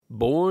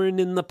Born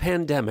in the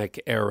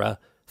pandemic era,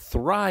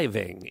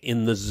 thriving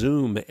in the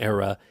Zoom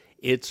era,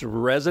 it's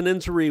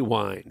Resonance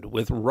Rewind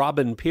with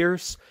Robin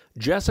Pierce,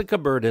 Jessica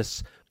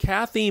Burtis,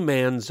 Kathy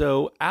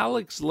Manzo,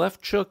 Alex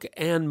Lefchuk,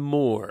 and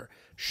more,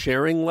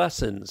 sharing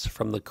lessons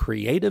from the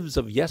creatives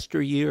of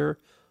yesteryear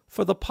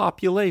for the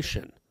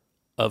population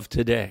of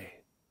today.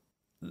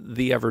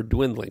 The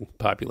ever-dwindling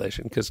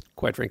population, because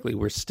quite frankly,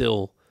 we're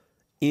still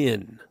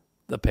in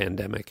the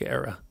pandemic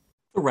era.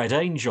 The Red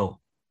Angel,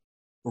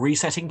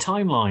 resetting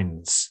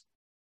timelines,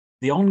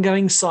 the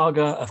ongoing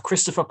saga of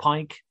Christopher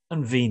Pike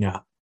and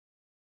Vina,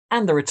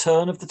 and the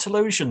return of the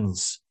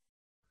Telosians.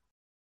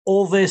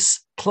 All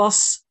this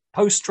plus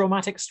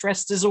post-traumatic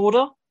stress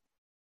disorder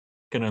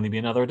can only be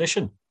another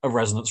edition of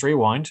Resonance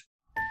Rewind.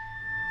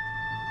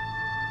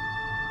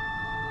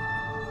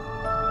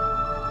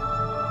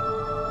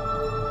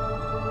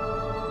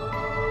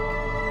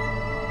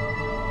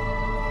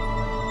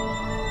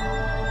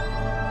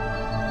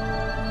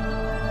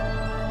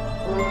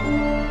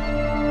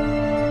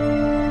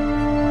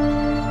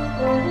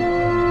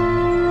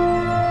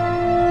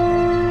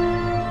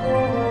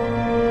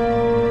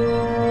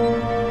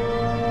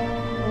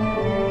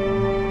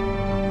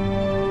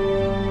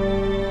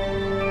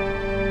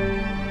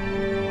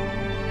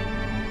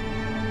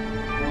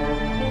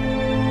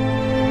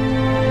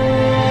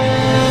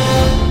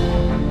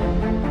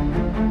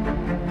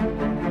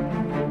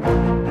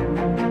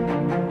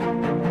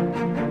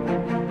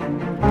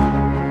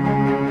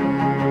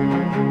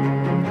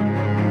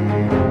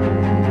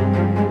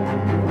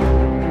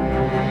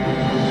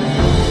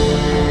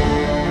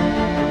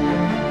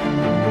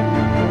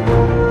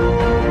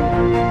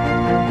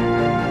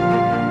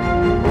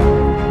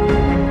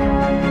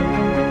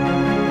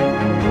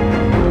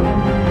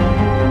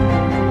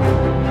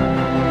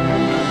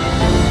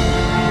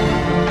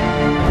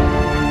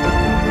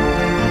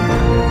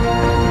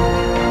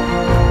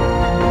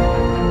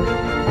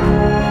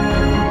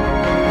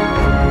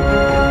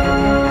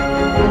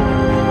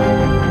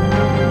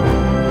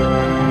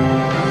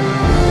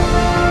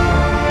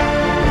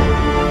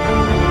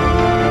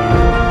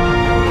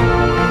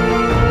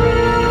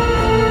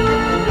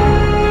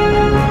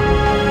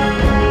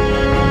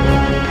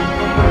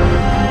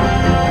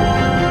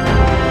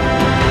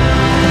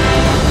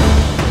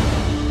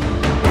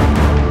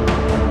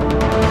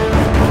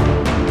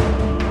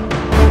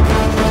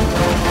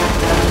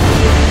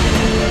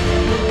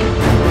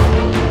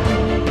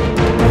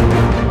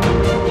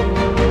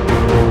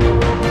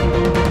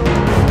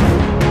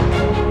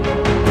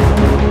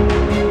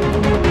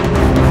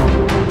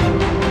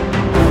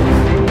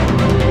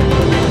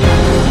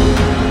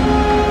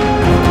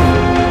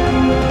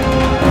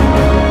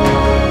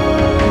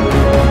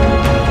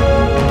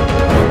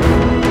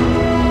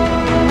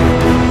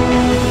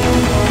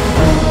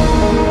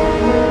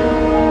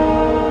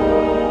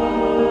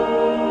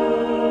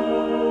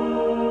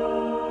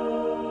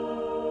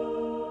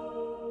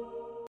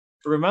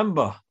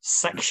 Remember,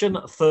 Section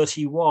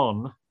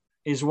 31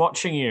 is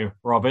watching you,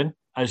 Robin,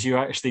 as you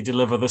actually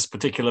deliver this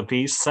particular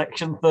piece.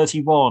 Section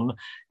 31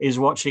 is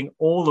watching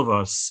all of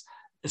us,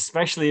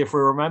 especially if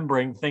we're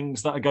remembering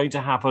things that are going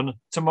to happen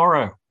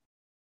tomorrow.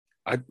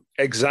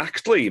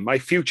 Exactly. My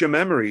future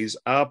memories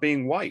are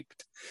being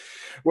wiped.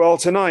 Well,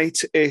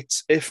 tonight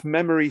it's If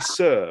Memory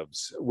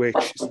Serves,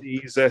 which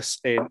sees us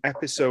in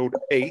episode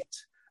 8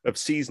 of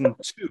season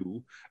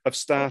 2 of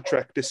Star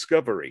Trek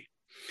Discovery.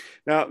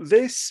 Now,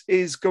 this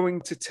is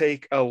going to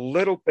take a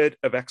little bit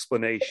of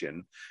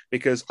explanation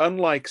because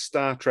unlike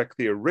Star Trek,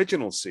 the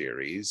original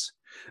series,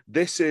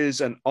 this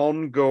is an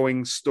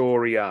ongoing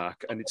story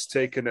arc and it's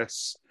taken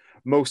us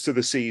most of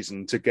the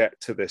season to get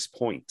to this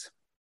point.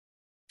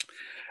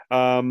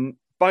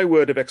 By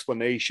word of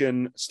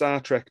explanation, Star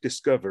Trek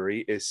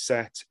Discovery is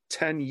set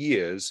 10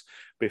 years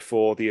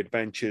before the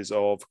adventures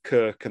of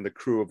Kirk and the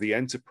crew of the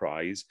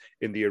Enterprise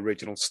in the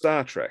original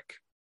Star Trek.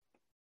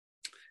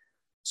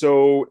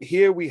 So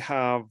here we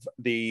have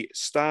the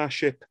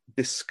Starship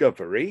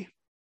Discovery,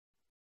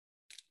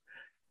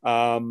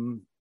 currently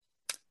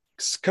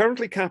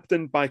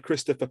captained by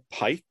Christopher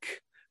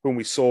Pike, whom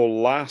we saw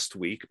last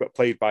week, but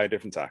played by a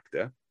different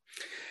actor.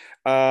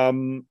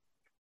 In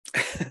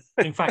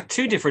fact,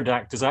 two different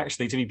actors,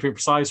 actually, to be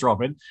precise,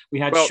 Robin. We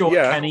had Sean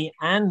Kenny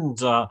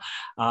and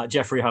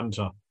Jeffrey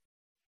Hunter.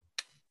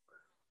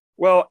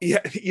 Well, yeah,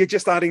 you're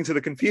just adding to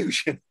the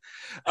confusion.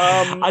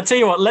 I'll tell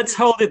you what, let's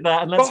hold it there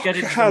and let's get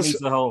into the meat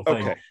of the whole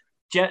thing.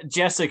 Okay.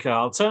 Jessica,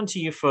 I'll turn to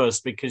you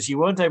first because you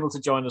weren't able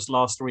to join us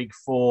last week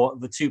for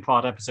the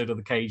two-part episode of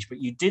The Cage, but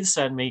you did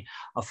send me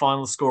a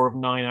final score of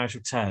 9 out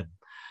of 10.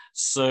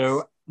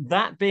 So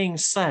that being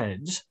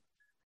said,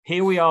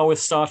 here we are with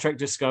Star Trek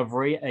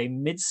Discovery, a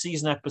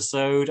mid-season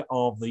episode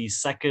of the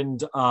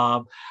second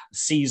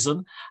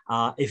season,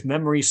 if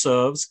memory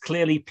serves,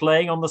 clearly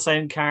playing on the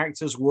same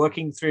characters,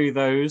 working through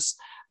those.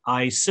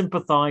 I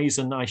sympathize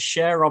and I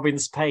share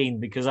Robin's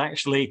pain because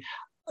actually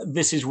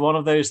this is one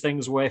of those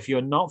things where if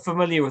you're not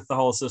familiar with the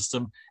whole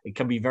system, it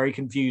can be very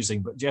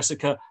confusing. But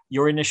Jessica,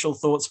 your initial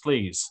thoughts,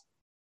 please.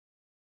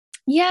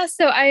 Yeah,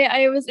 so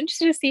I was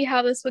interested to see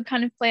how this would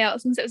kind of play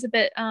out, since it was a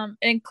bit it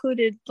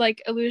included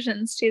like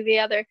allusions to the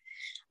other.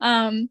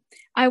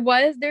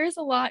 There's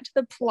a lot to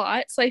the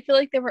plot, so I feel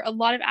like there were a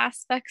lot of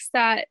aspects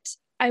that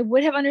I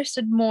would have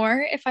understood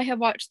more if I had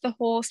watched the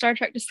whole Star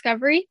Trek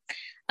Discovery.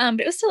 But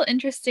it was still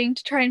interesting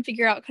to try and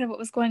figure out kind of what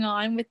was going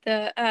on with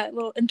the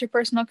little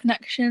interpersonal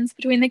connections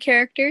between the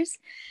characters.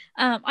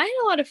 I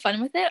had a lot of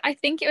fun with it. I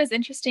think it was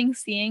interesting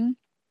seeing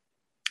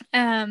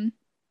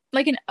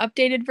like an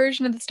updated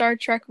version of the Star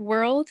Trek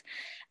world,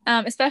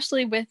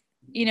 especially with,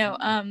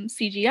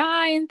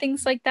 CGI and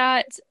things like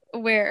that,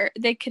 where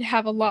they could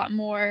have a lot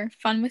more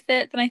fun with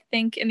it than I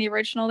think in the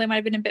original. They might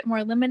have been a bit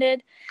more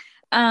limited.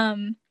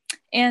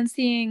 And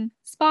seeing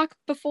Spock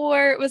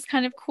before was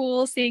kind of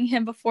cool. Seeing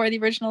him before the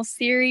original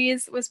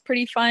series was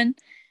pretty fun.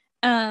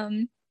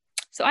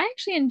 So I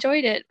actually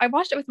enjoyed it. I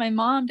watched it with my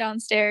mom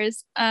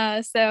downstairs.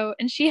 And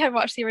she had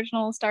watched the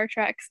original Star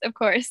Treks, of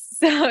course.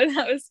 So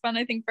that was fun,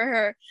 I think, for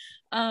her.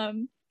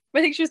 But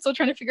I think she was still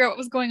trying to figure out what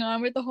was going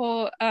on with the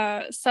whole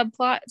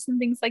subplots and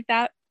things like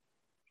that.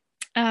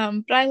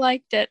 But I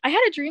liked it. I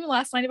had a dream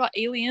last night about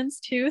aliens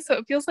too, so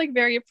it feels like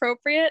very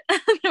appropriate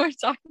that we're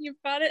talking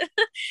about it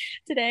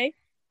today.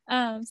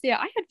 So yeah,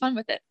 I had fun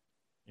with it.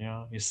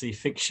 Yeah, you see,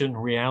 fiction,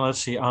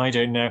 reality, I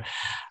don't know.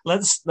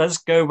 Let's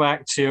go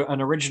back to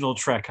an original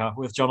Trekker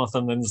with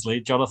Jonathan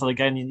Linsley. Jonathan,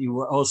 again,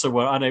 you also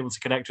were unable to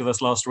connect with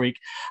us last week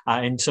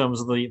in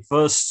terms of the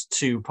first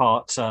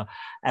two-part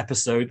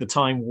episode, the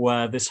time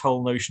where this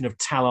whole notion of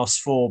Talos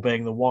 4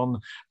 being the one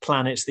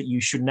planet that you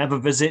should never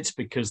visit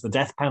because the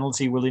death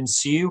penalty will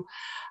ensue.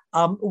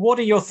 What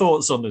are your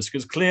thoughts on this?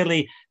 Because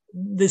clearly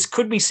this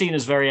could be seen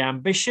as very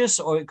ambitious,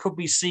 or it could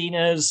be seen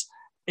as,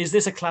 is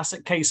this a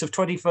classic case of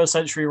 21st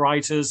century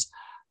writers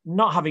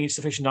not having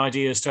sufficient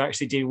ideas to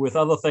actually deal with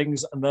other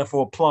things and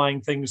therefore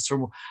applying things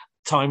from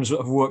times that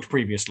have worked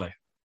previously?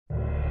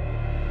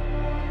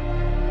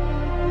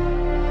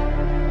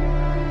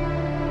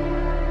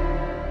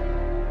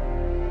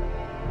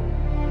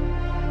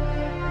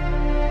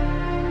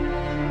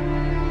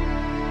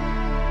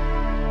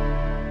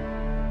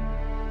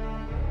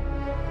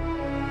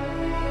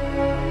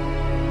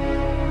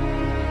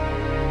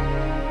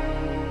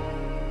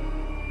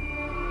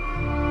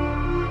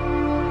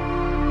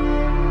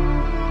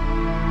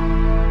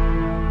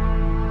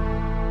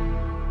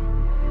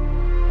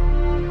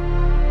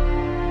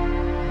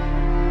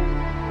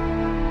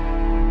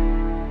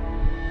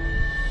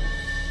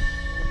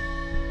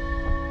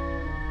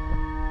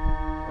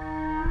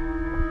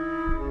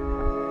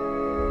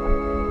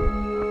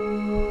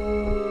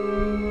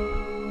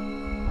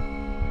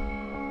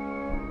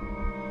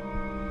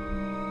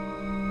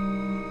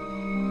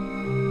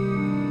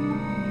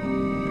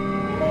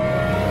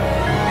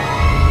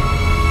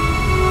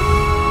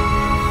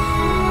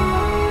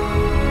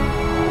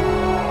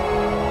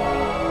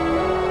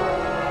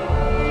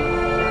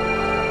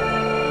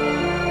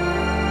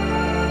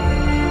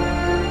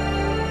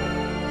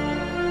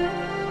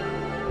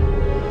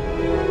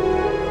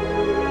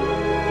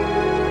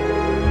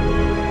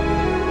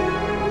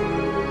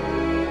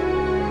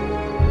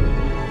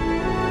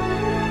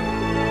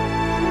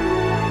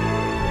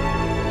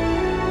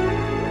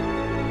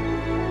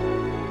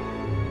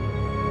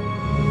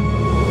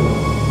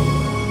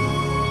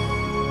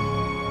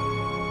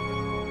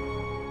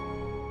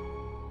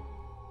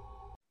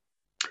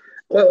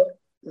 Well,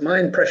 my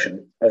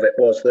impression of it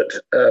was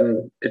that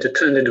it had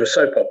turned into a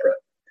soap opera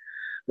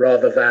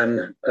rather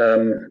than,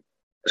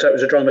 so it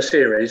was a drama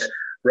series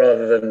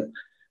rather than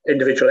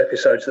individual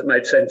episodes that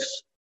made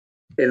sense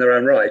in their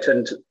own right.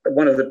 And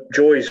one of the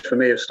joys for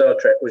me of Star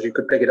Trek was you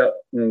could pick it up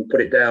and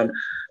put it down,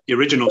 the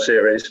original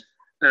series,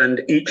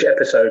 and each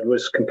episode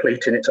was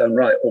complete in its own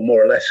right, or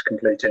more or less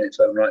complete in its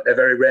own right. They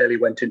very rarely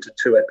went into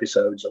 2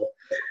 episodes or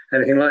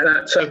anything like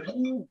that. So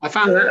I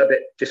found that a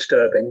bit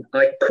disturbing.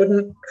 I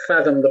couldn't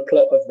fathom the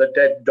plot of the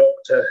dead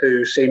doctor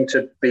who seemed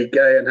to be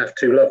gay and have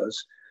 2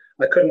 lovers.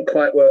 I couldn't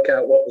quite work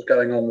out what was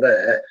going on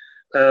there.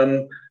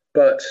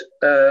 But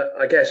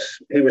I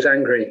guess he was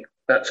angry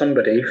at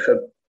somebody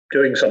for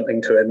doing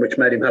something to him, which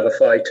made him have a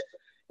fight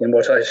in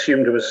what I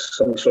assumed was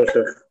some sort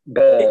of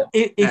bar.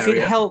 If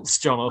it helps,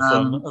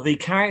 Jonathan, the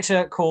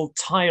character called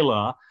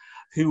Tyler,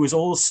 who was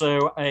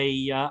also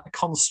a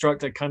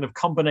construct, a kind of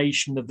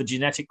combination of the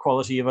genetic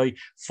quality of a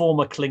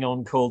former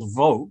Klingon called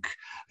Vogue,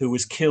 who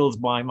was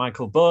killed by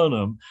Michael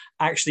Burnham,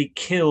 actually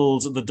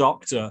killed the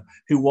Doctor,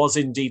 who was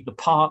indeed the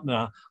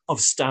partner of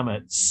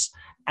Stamets.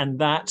 And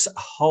that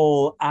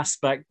whole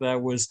aspect there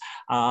was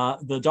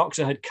the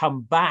Doctor had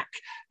come back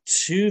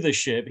to the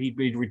ship. He'd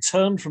been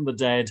returned from the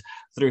dead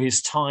through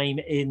his time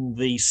in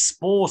the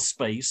spore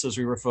space, as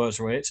we refer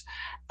to it,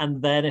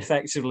 and then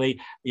effectively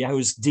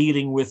was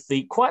dealing with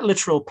the quite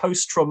literal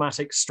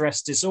post-traumatic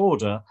stress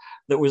disorder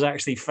that was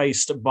actually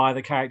faced by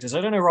the characters.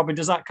 I don't know, Robin,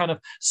 does that kind of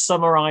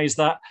summarize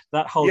that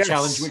whole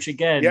challenge, which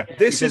again,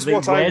 this is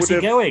what I would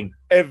have going?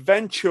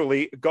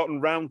 Eventually gotten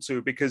round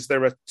to, because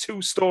there are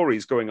 2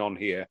 stories going on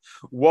here.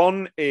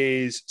 One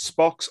is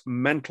Spock's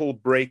mental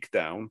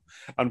breakdown,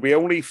 and we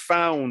only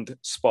found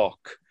Spock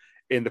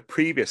in the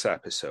previous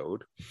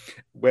episode,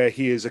 where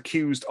he is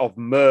accused of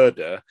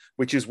murder,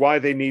 which is why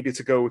they needed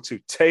to go to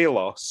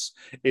Talos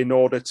in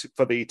order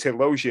for the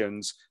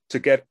Talosians to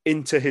get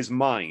into his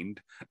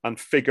mind and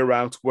figure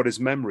out what his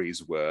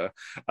memories were.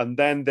 And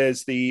then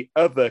there's the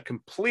other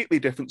completely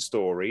different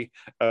story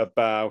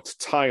about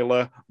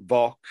Tyler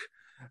Vok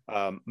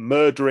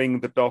murdering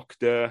the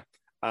Doctor,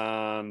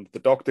 and the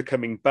Doctor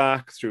coming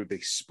back through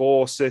the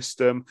spore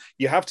system.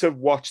 You have to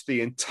watch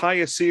the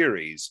entire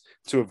series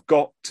to have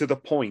got to the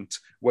point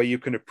where you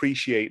can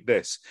appreciate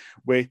this,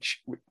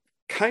 which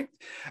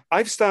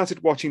I've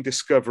started watching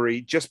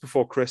Discovery just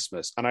before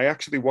Christmas, and I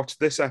actually watched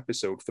this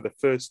episode for the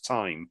first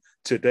time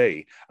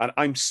today, and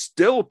I'm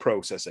still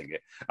processing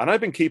it, and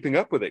I've been keeping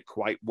up with it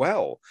quite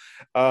well.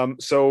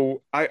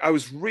 So I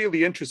was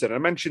really interested. I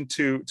mentioned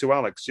to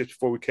Alex just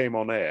before we came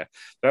on air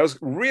that I was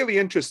really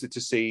interested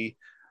to see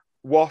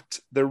what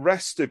the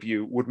rest of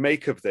you would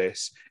make of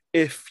this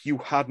if you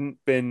hadn't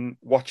been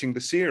watching the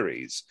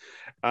series.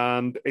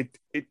 And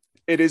it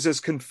is as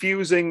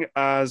confusing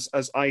as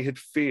I had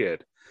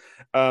feared.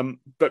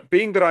 But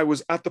being that I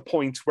was at the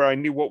point where I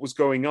knew what was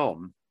going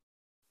on,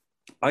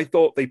 I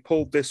thought they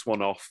pulled this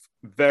one off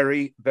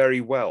very, very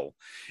well.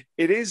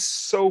 It is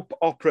soap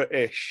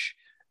opera-ish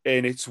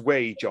in its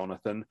way,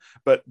 Jonathan,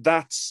 but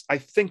that's, I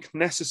think,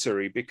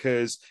 necessary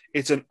because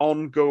it's an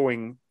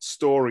ongoing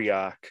story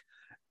arc.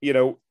 You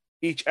know,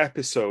 each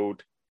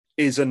episode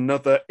is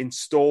another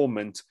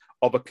installment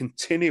of a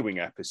continuing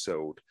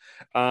episode.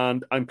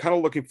 And I'm kind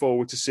of looking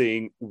forward to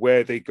seeing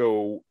where they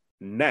go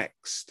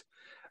next.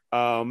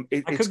 I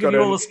could give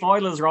you all the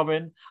spoilers,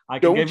 Robin. I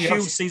can give you up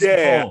to season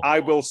 4. I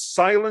will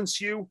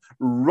silence you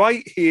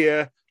right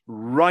here,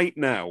 right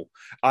now.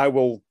 I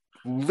will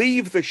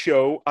leave the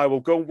show. I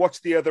will go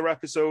watch the other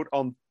episode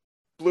on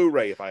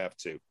Blu-ray if I have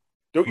to.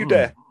 Don't you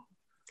dare.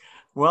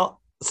 Well,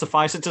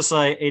 suffice it to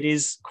say, it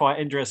is quite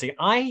interesting.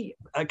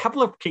 A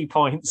couple of key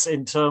points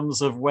in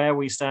terms of where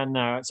we stand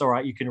now. It's all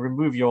right. You can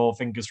remove your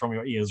fingers from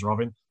your ears,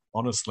 Robin.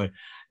 Honestly,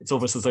 it's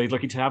almost as though you're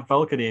lucky to have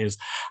Vulcan ears.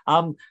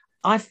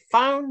 I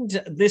found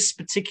this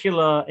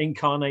particular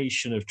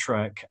incarnation of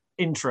Trek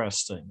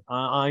interesting.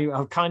 I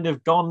have kind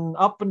of gone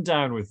up and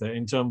down with it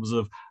in terms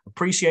of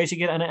appreciating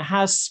it, and it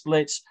has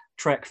split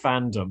Trek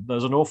fandom.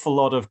 There's an awful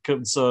lot of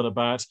concern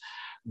about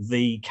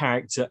the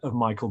character of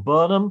Michael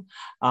Burnham,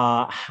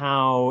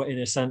 how, in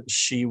a sense,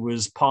 she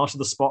was part of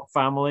the Spock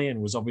family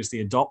and was obviously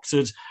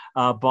adopted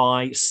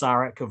by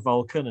Sarek of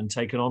Vulcan and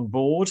taken on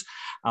board.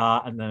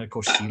 And then, of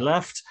course, she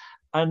left.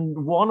 And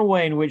one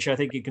way in which I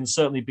think you can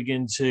certainly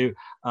begin to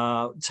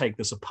take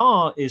this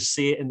apart is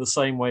see it in the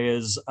same way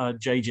as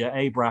J.J.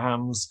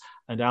 Abrams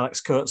and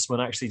Alex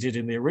Kurtzman actually did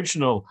in the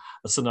original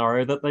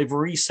scenario, that they've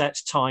reset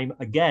time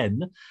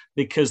again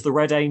because the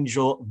Red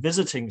Angel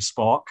visiting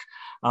Spock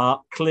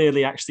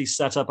clearly actually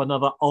set up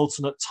another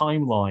alternate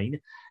timeline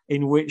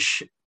in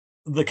which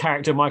the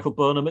character Michael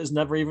Burnham is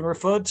never even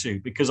referred to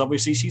because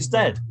obviously she's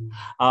dead.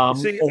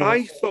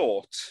 I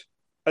thought,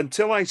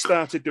 until I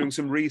started doing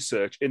some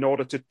research in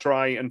order to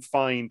try and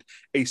find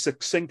a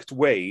succinct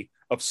way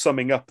of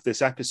summing up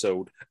this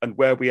episode and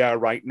where we are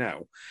right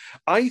now,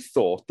 I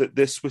thought that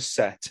this was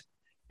set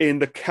in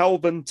the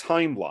Kelvin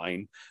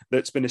timeline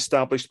that's been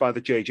established by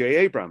the J.J.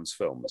 Abrams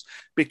films,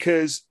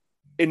 because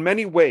in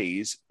many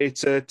ways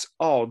it's at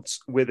odds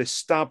with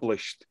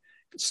established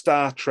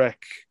Star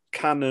Trek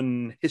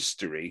canon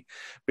history,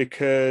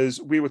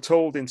 because we were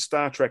told in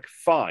Star Trek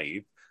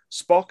V,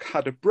 Spock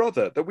had a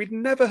brother that we'd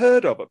never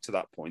heard of up to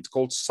that point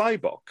called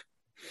Sybok.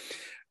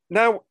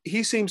 Now,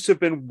 he seems to have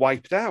been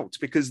wiped out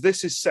because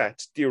this is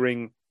set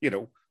during,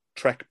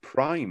 Trek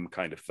Prime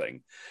kind of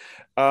thing.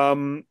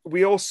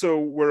 We also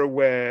were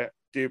aware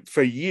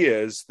for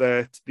years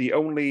that the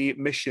only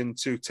mission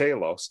to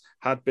Talos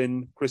had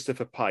been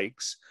Christopher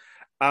Pike's,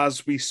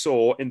 as we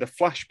saw in the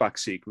flashback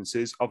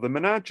sequences of the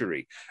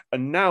Menagerie.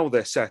 And now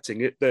they're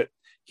setting it that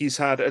he's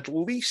had at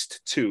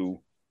least 2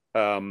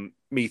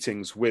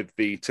 meetings with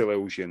the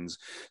Talosians.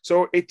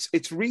 So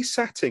it's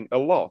resetting a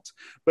lot.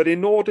 But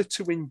in order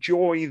to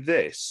enjoy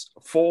this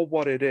for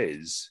what it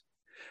is,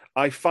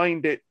 I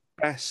find it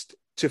best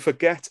to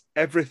forget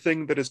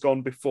everything that has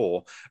gone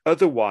before.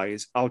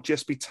 Otherwise, I'll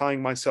just be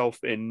tying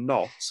myself in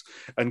knots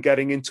and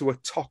getting into a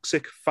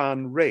toxic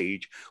fan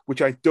rage,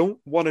 which I don't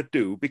want to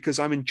do because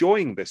I'm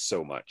enjoying this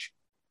so much.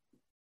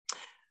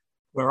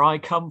 Where I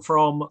come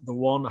from, the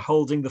one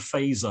holding the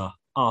phaser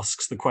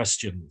asks the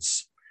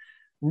questions.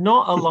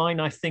 Not a line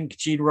I think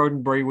Gene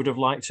Roddenberry would have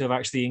liked to have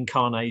actually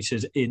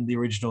incarnated in the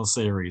original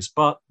series.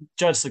 But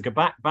Jessica,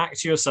 back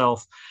to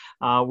yourself.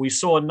 We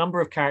saw a number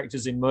of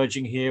characters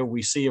emerging here.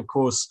 We see, of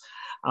course,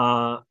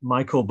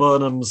 Michael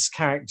Burnham's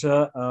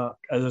character,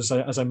 as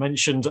I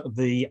mentioned,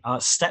 the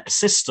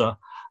stepsister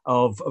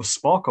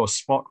Spock, or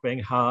Spock being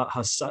her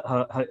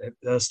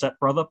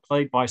stepbrother,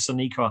 played by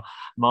Sonequa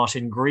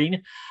Martin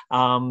Green.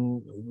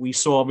 We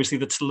saw obviously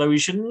the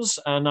Telosians,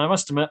 and I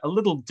must admit a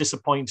little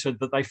disappointed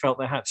that they felt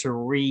they had to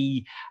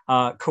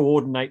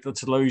coordinate the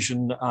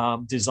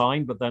Telosian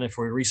design, but then if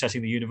we're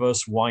resetting the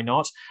universe, why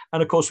not?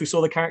 And of course we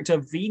saw the character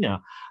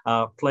Vina,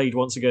 played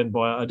once again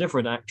by a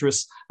different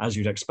actress, as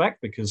you'd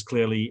expect, because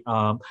clearly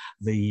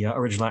the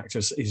original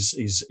actress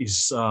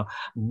is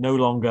no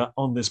longer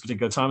on this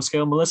particular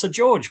timescale. Melissa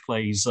George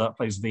plays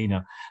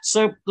Vina.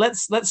 So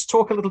let's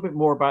talk a little bit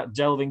more about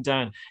delving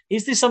down.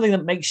 Is this something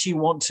that makes you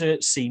want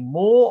to see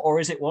more, or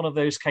is it one of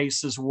those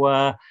cases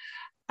where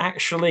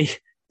actually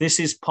this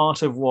is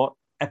part of what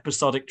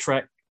episodic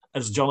Trek,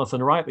 as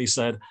Jonathan rightly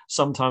said,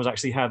 sometimes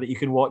actually have, that you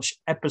can watch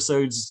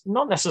episodes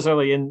not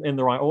necessarily in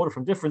the right order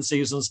from different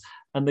seasons,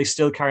 and they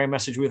still carry a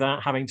message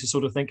without having to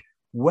sort of think,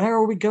 where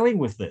are we going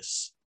with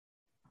this?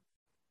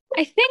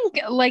 I think,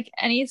 like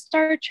any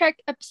Star Trek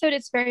episode,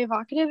 it's very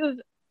evocative of,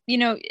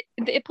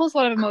 it pulls a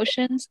lot of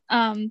emotions.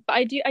 But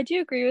I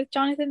do agree with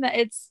Jonathan that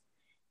it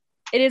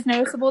is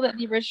noticeable that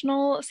the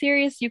original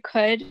series, you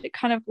could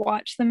kind of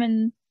watch them,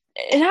 and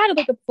it had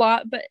like a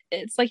plot, but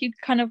it's like you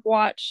kind of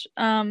watch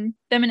them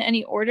in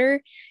any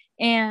order,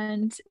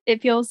 and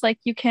it feels like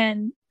you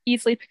can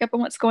easily pick up on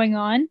what's going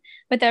on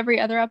with every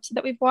other episode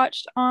that we've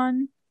watched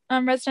on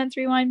Resonance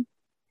Rewind.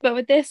 But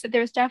with this,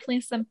 there was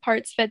definitely some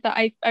parts of it that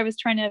I was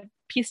trying to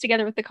piece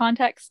together with the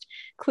context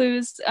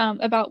clues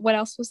about what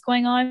else was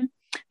going on.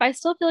 But I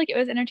still feel like it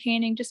was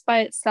entertaining just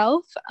by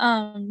itself,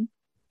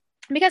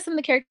 because some of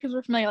the characters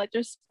were familiar, like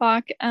there's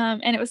Spock,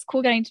 and it was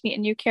cool getting to meet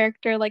a new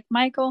character like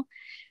Michael.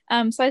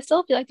 So I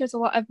still feel like there's a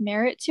lot of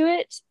merit to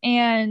it,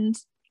 and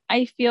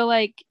I feel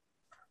like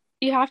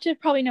you have to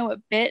probably know a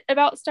bit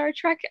about Star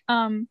Trek.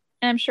 And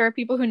I'm sure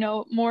people who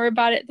know more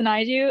about it than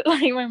I do,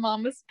 like my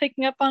mom was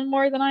picking up on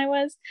more than I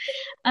was,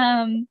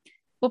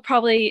 will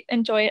probably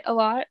enjoy it a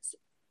lot.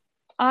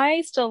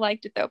 I still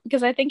liked it though,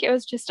 because I think it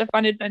was just a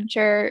fun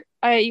adventure.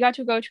 You got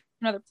to go to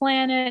another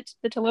planet.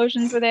 The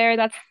Telosians were there.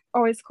 That's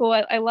always cool.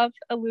 I love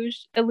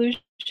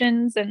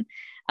illusions, and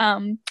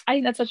I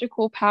think that's such a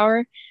cool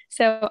power.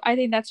 So I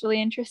think that's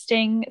really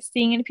interesting,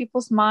 seeing into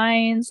people's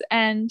minds,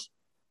 and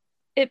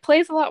it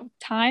plays a lot with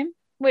time,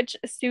 which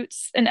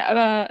suits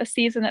a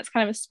season that's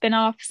kind of a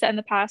spin-off set in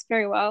the past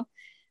very well.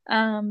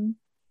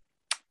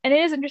 And it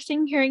is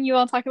interesting hearing you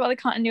all talk about the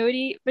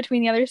continuity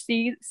between the other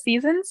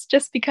seasons,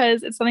 just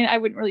because it's something I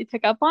wouldn't really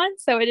pick up on.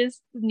 So it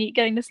is neat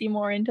getting to see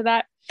more into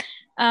that.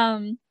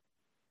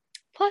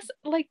 Plus,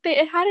 like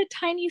it had a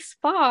tiny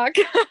Spock.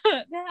 They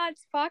had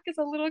Spock as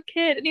a little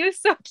kid, and he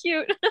was so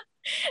cute.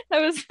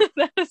 that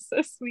was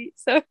so sweet.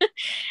 So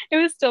it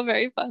was still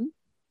very fun.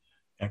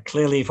 Yeah,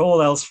 clearly, if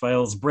all else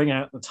fails, bring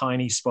out the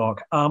tiny Spock.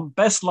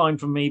 Best line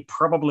for me,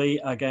 probably,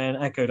 again,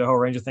 echoed a whole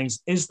range of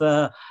things. Is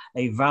there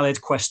a valid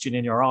question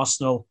in your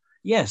arsenal?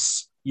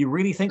 Yes. You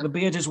really think the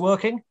beard is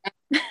working?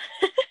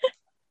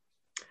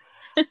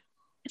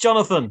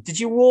 Jonathan, did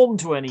you warm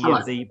to any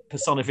of the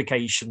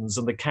personifications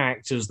and the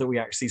characters that we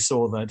actually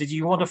saw there? Did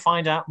you want to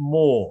find out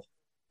more?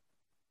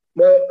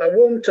 Well, I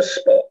warmed to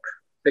Spock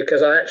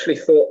because I actually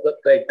thought that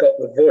they got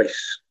the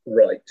voice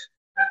right.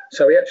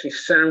 So he actually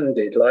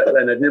sounded like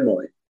Leonard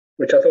Nimoy,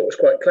 which I thought was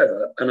quite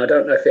clever. And I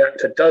don't know if the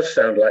actor does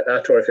sound like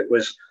that or if it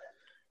was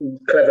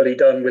cleverly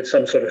done with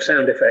some sort of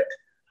sound effect.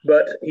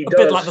 But he does. A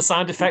bit like the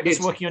sound effect that's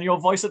working on your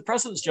voice at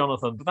present,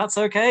 Jonathan. But that's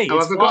okay. Oh,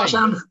 have I got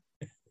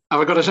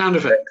a sound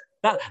effect?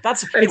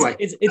 That's anyway.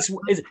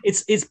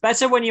 It's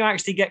better when you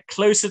actually get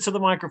closer to the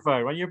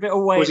microphone. When you're a bit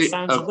away, it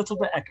sounds a little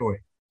bit echoey.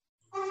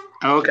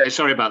 Okay,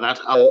 sorry about that.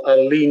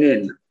 I'll lean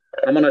in.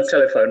 I'm on a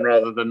telephone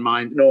rather than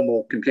my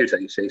normal computer,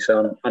 you see,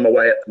 so I'm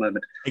away at the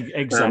moment.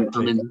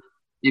 Exactly. I'm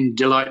in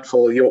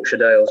delightful Yorkshire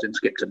Dales in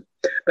Skipton.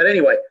 But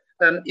anyway,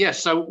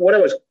 yes, so what I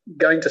was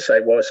going to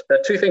say was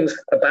two things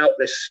about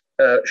this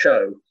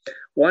show.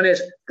 One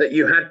is that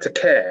you had to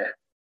care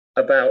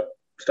about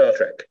Star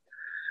Trek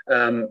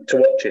to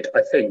watch it,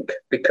 I think,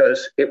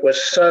 because it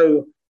was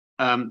so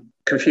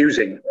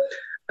confusing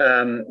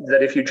that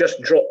if you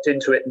just dropped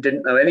into it and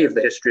didn't know any of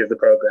the history of the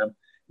program,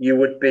 you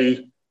would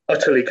be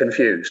utterly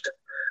confused.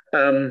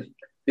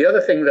 The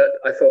other thing that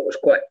I thought was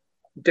quite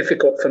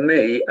difficult for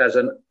me as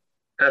an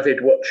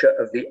avid watcher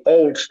of the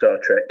old Star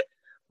Trek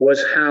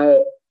was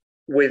how,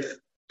 with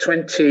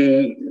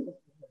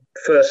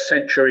 21st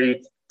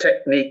century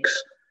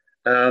techniques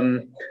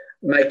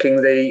making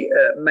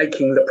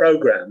the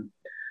program,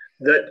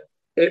 that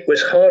it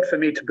was hard for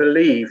me to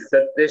believe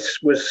that this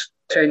was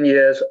 10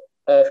 years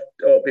after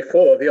or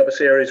before the other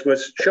series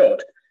was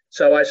shot.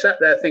 So I sat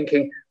there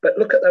thinking, but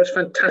look at those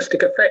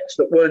fantastic effects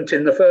that weren't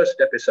in the first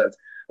episode.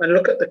 And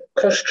look at the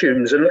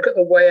costumes and look at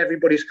the way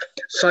everybody's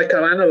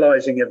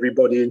psychoanalyzing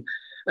everybody.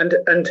 And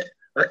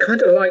I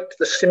kind of liked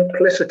the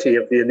simplicity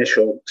of the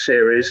initial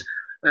series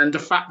and the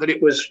fact that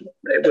it was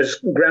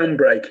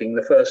groundbreaking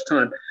the first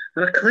time.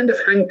 And I kind of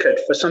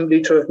hankered for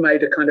somebody to have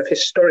made a kind of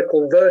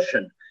historical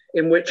version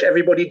in which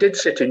everybody did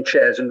sit in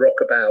chairs and rock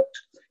about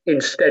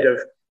instead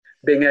of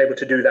being able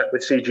to do that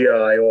with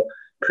CGI or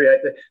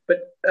create the.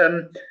 But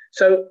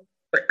so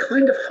I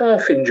kind of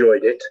half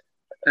enjoyed it,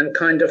 and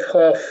kind of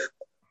half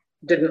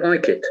didn't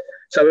like it.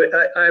 So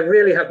I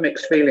really have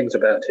mixed feelings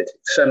about it.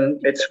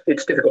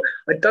 It's difficult.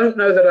 I don't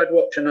know that I'd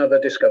watch another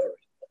Discovery.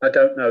 I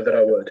don't know that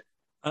I would.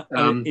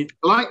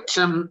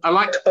 I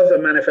liked other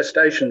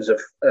manifestations of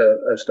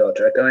Star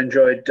Trek. I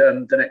enjoyed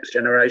The Next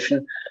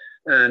Generation,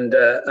 and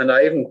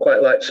I even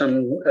quite liked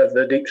some of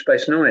the Deep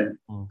Space Nine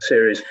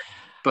series.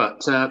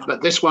 But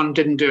this one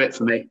didn't do it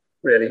for me,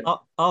 really.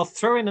 I'll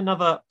throw in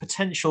another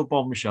potential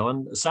bombshell,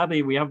 and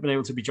sadly we haven't been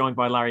able to be joined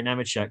by Larry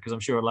Nemeczek, because I'm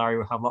sure Larry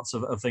will have lots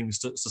of things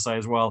to say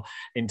as well,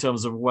 in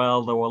terms of,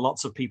 well, there were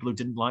lots of people who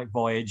didn't like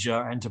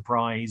Voyager,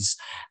 Enterprise,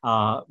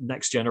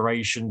 Next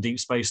Generation, Deep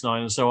Space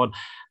Nine, and so on.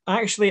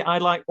 Actually, I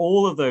like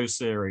all of those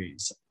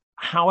series.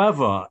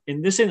 However,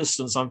 in this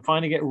instance, I'm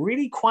finding it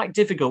really quite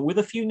difficult, with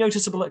a few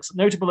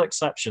notable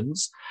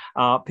exceptions.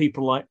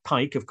 People like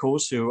Pike, of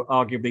course, who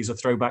arguably is a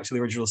throwback to the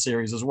original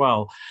series as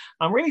well.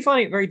 I'm really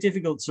finding it very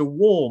difficult to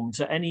warm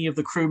to any of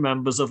the crew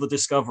members of the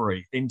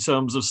Discovery in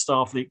terms of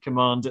Starfleet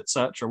Command,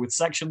 etc., with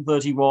Section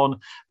 31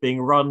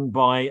 being run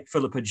by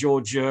Philippa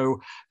Georgiou,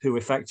 who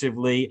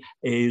effectively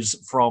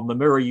is from the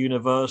Mirror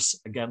Universe.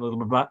 Again, a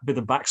little bit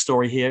of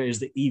backstory here is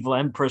the evil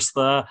Empress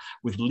there,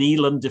 with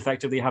Leland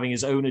effectively having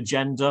his own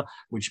agenda,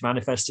 which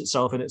manifests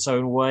itself in its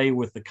own way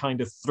with the kind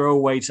of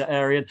throwaway to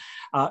Arian.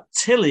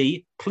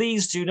 Tilly,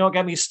 please do not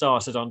get me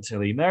started on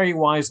Tilly. Mary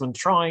Wiseman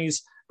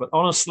tries, but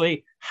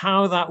honestly,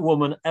 how that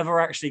woman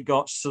ever actually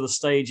got to the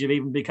stage of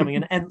even becoming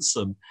an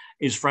ensign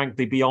is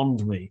frankly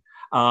beyond me.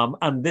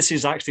 And this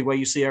is actually where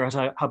you see her at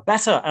her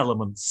better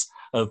elements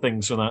of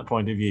things from that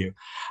point of view.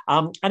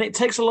 And it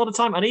takes a lot of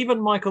time. And even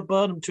Michael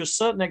Burnham, to a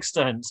certain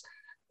extent,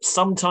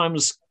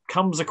 sometimes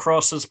comes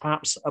across as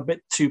perhaps a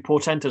bit too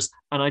portentous.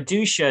 And I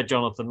do share,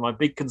 Jonathan, my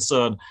big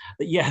concern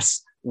that,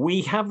 yes,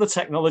 we have the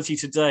technology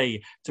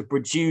today to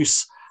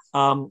produce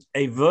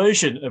a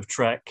version of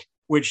Trek,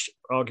 which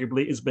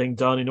arguably is being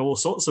done in all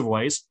sorts of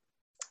ways,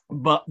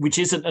 but which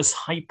isn't as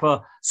hyper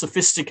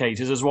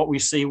sophisticated as what we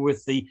see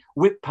with the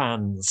whip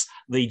pans,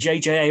 the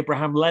J.J.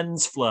 Abraham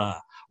lens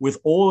flare, with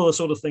all of the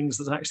sort of things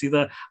that are actually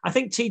there. I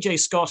think T.J.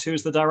 Scott, who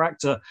is the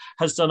director,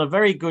 has done a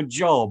very good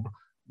job,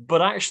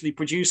 but actually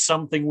produced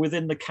something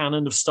within the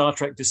canon of Star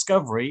Trek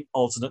Discovery,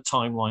 alternate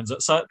timelines,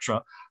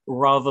 etc.,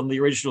 rather than the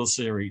original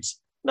series.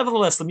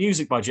 Nevertheless, the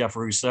music by Jeff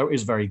Russo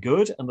is very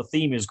good, and the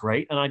theme is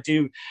great, and I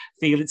do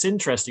feel it's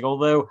interesting,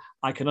 although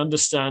I can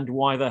understand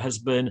why there has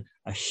been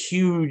a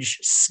huge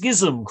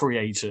schism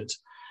created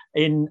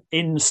in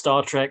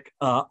Star Trek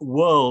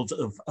world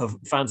of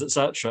fans,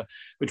 etc.,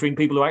 between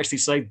people who actually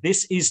say,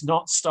 this is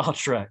not Star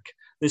Trek.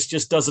 This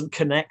just doesn't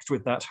connect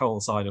with that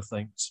whole side of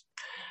things.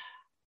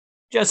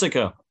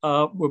 Jessica,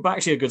 we're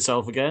back to your good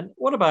self again.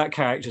 What about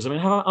characters? I mean,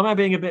 am I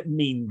being a bit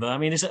mean there? I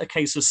mean, is it a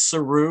case of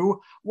Saru?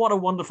 What a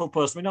wonderful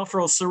person. I mean,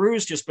 after all,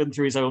 Saru's just been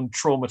through his own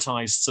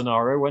traumatized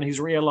scenario when he's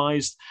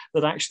realized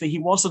that actually he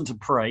wasn't a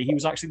prey. He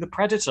was actually the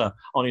predator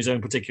on his own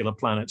particular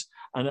planet.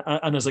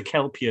 And as a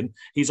Kelpian,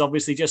 he's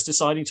obviously just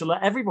deciding to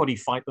let everybody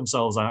fight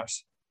themselves out.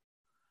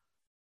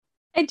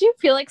 I do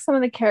feel like some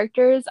of the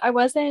characters, I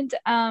wasn't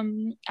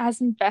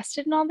as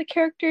invested in all the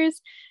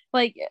characters.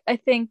 Like, I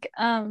think...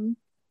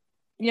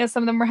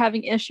 some of them were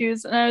having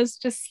issues, and I was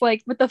just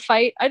like, with the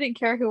fight, I didn't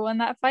care who won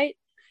that fight.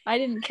 I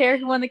didn't care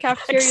who won the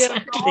cafeteria.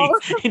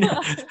 Exactly.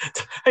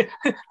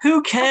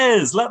 Who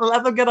cares? Let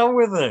them get on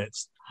with it.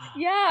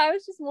 Yeah, I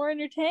was just more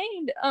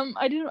entertained.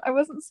 I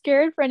wasn't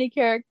scared for any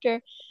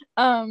character.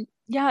 I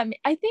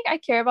think I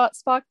care about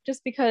Spock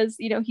just because,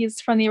 he's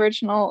from the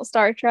original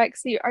Star Trek,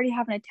 so you already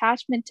have an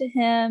attachment to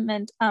him.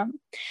 And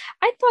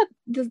I thought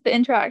the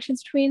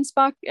interactions between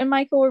Spock and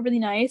Michael were really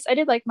nice. I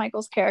did like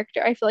Michael's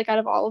character. I feel like out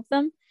of all of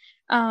them,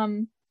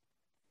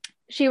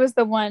 she was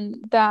the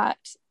one that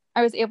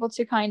I was able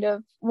to kind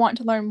of want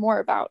to learn more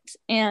about,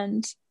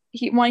 and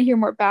want to hear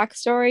more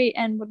backstory,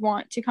 and would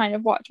want to kind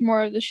of watch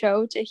more of the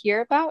show to hear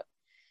about.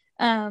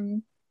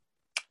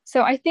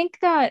 So I think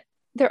that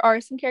there are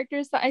some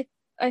characters that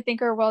I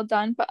think are well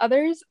done, but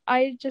others,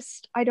 I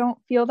don't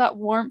feel that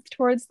warmth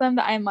towards them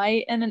that I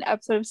might in an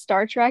episode of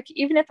Star Trek.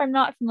 Even if I'm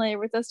not familiar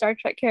with the Star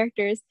Trek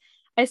characters,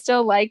 I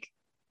still like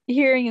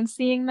hearing and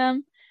seeing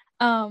them.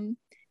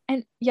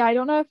 And yeah, I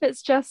don't know if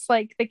it's just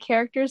like the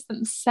characters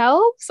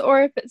themselves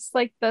or if it's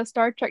like the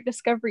Star Trek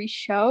Discovery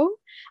show.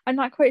 I'm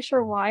not quite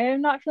sure why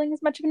I'm not feeling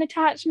as much of an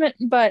attachment,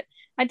 but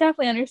I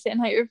definitely understand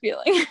how you're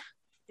feeling.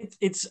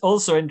 It's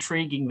also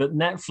intriguing that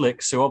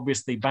Netflix, who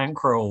obviously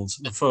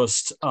bankrolled the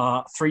first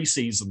 3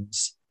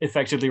 seasons,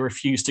 effectively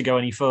refused to go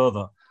any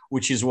further,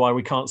 which is why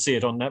we can't see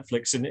it on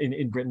Netflix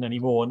in Britain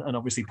anymore. And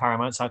obviously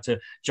Paramount's had to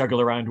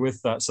juggle around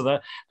with that. So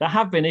there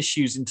have been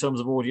issues in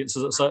terms of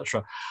audiences,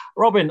 etc.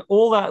 Robin,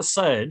 all that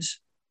said,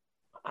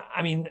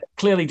 I mean,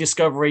 clearly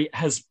Discovery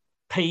has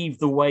paved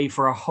the way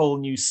for a whole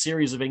new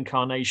series of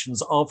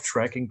incarnations of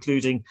Trek,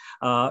 including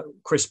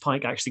Chris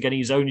Pike actually getting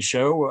his own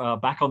show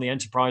back on the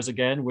Enterprise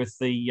again with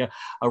the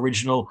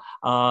original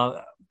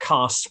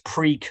cast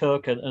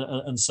pre-Kirk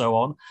and so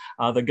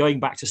on. They're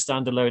going back to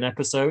standalone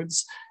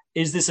episodes.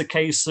 is this a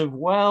case of,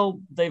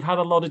 well, they've had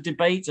a lot of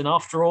debate, and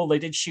after all, they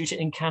did shoot it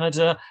in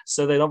Canada,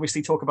 so they'd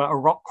obviously talk about a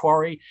rock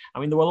quarry. I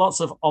mean, there were lots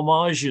of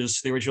homages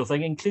to the original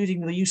thing,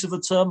 including the use of the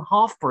term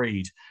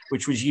half-breed,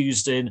 which was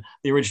used in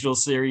the original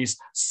series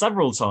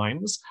several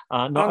times,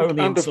 and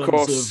of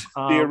course,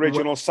 the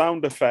original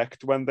sound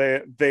effect when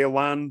they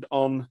land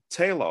on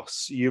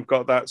Talos. You've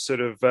got that sort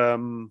of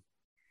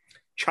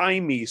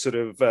chimey sort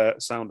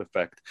of sound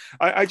effect.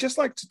 I just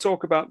like to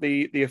talk about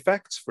the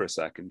effects for a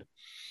second.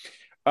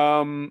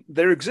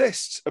 There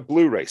exists a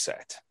Blu-ray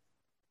set,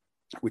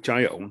 which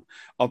I own,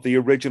 of the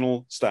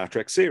original Star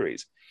Trek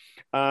series.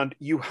 And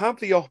you have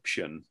the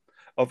option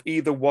of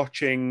either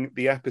watching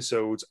the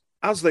episodes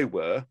as they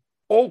were,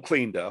 all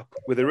cleaned up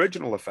with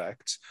original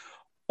effects,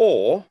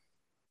 or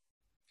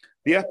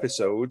the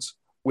episodes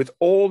with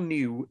all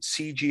new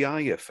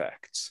CGI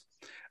effects.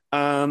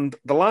 And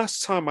the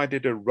last time I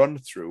did a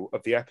run-through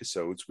of the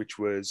episodes, which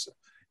was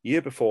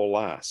year before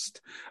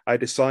last, I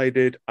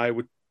decided I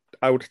would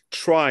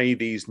try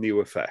these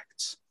new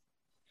effects.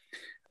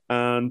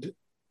 And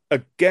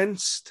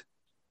against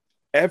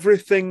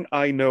everything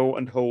I know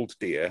and hold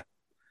dear,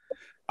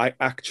 I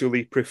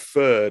actually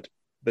preferred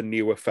the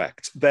new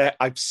effects. There,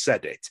 I've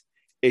said it.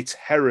 It's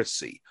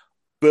heresy.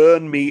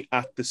 Burn me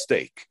at the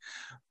stake.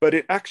 But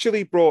it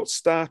actually brought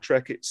Star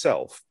Trek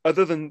itself,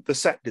 other than the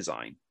set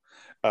design,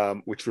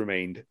 which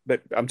remained.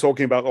 But I'm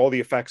talking about all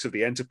the effects of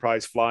the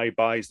Enterprise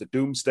flybys, the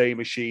Doomsday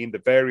Machine,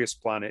 the various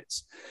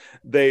planets.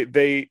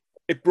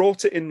 It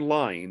brought it in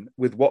line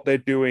with what they're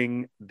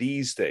doing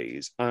these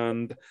days,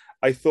 and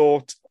I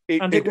thought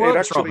it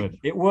works. Actually, Robert.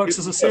 It works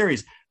as a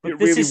series, but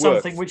this is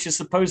something which is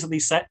supposedly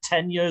set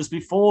 10 years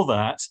before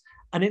that,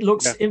 and it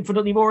looks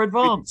infinitely more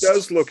advanced. It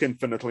does look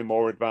infinitely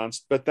more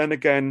advanced, but then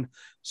again,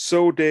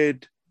 so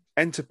did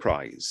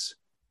Enterprise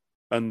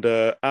and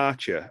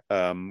Archer,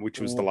 which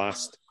was the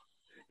last.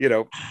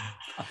 I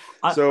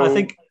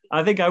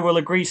think I will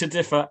agree to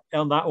differ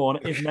on that one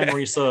if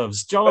memory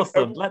serves.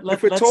 Jonathan,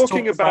 if we're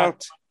talking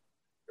about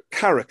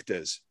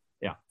characters,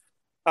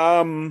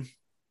 I'm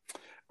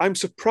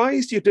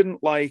surprised you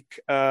didn't like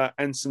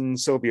Ensign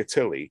Sylvia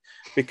Tilly,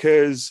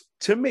 because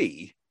to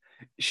me,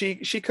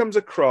 she comes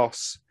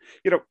across.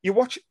 You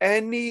watch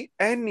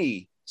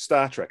any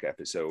Star Trek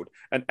episode,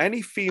 and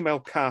any female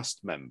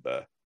cast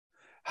member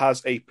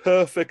has a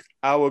perfect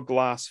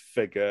hourglass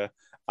figure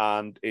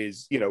and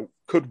is,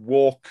 could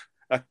walk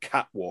a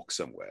catwalk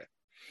somewhere.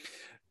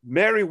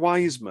 Mary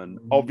Wiseman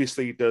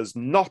obviously does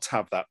not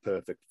have that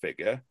perfect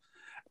figure,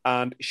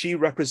 and she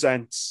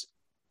represents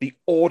the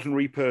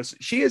ordinary person.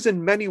 She is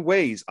in many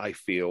ways, I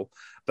feel,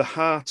 the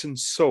heart and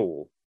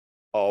soul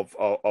of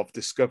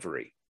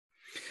Discovery.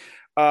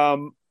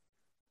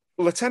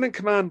 Lieutenant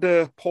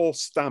Commander Paul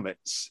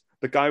Stamets,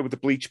 the guy with the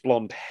bleach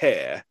blonde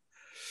hair,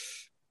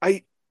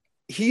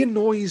 he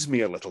annoys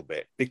me a little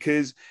bit,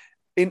 because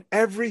in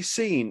every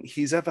scene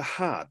he's ever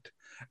had,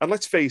 and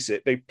let's face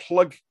it, they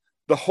plug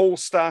the whole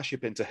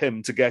starship into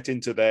him to get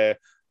into their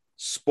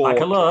sport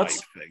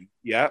thing.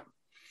 Yeah.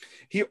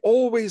 He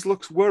always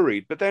looks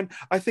worried, but then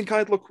I think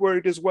I'd look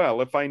worried as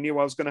well if I knew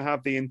I was going to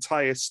have the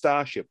entire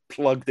starship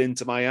plugged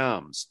into my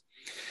arms.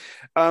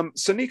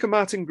 Sonika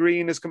Martin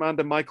Green is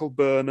Commander Michael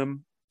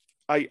Burnham.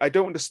 I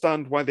don't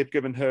understand why they've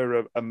given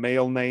her a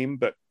male name,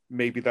 but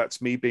maybe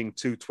that's me being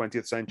too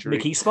 20th century.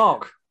 Mickey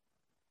Spock.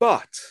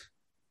 But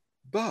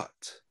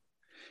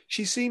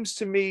she seems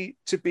to me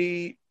to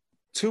be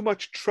too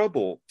much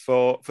trouble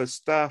for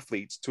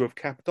Starfleet to have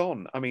kept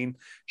on. I mean,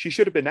 she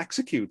should have been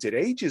executed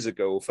ages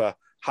ago for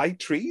high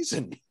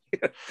treason,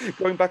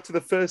 going back to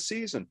the first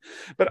season.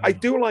 But I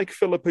do like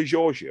Philippa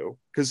Giorgio,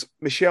 because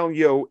Michelle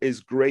Yeoh is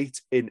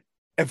great in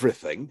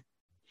everything.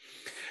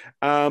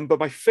 But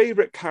my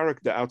favorite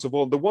character out of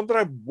all, the one that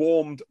I've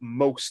warmed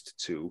most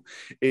to,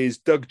 is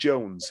Doug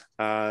Jones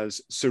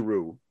as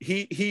Saru.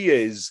 He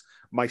is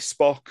my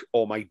Spock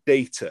or my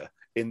Data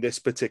in this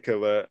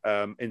particular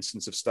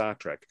instance of Star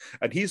Trek.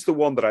 And he's the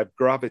one that I've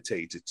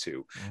gravitated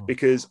to,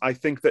 because I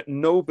think that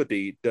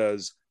nobody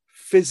does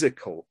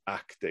physical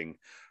acting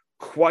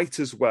quite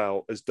as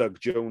well as Doug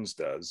Jones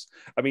does.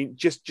 I mean,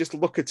 just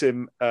look at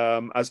him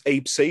as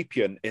Abe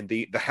Sapien in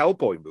the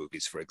Hellboy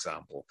movies, for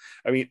example.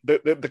 I mean,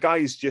 the guy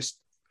is just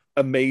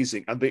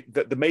amazing, and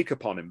the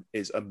makeup on him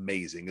is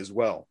amazing as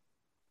well.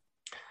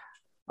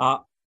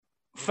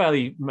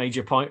 Fairly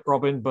major point,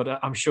 Robin, but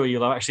I'm sure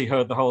you'll have actually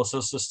heard the whole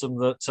system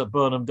that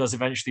Burnham does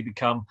eventually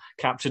become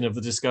captain of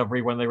the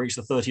Discovery when they reach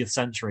the 30th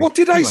century. What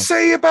did I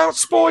say about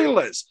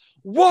spoilers?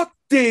 What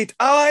did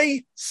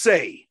I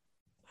say?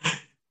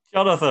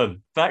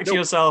 Jonathan, back to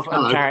yourself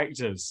and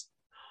characters.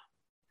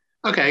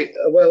 Okay,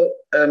 well,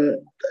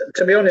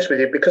 to be honest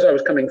with you, because I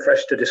was coming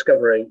fresh to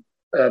Discovery,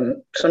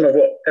 some of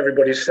what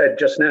everybody said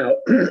just now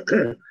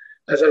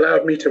has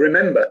allowed me to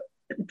remember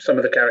some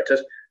of the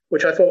characters,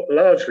 which I thought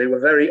largely were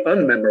very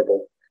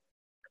unmemorable.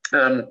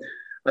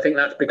 I think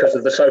that's because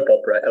of the soap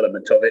opera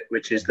element of it,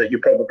 which is that you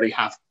probably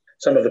have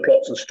some of the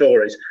plots and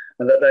stories,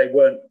 and that they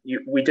weren't.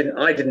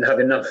 I didn't have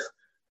enough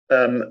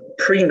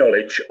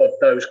pre-knowledge of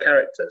those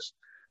characters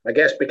I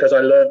guess because I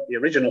learned the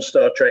original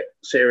Star Trek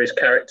series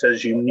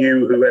characters, you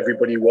knew who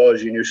everybody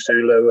was. You knew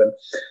Sulu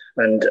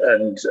and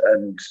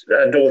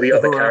all the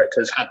other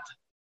characters had.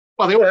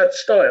 Well, they all had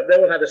style. They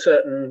all had a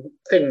certain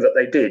thing that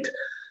they did.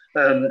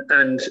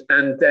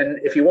 And then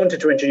if you wanted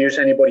to introduce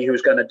anybody who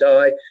was going to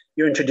die,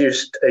 you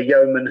introduced a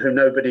yeoman who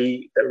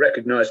nobody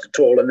recognized at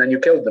all, and then you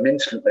killed them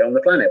instantly on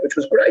the planet, which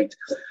was great,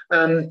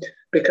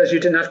 because you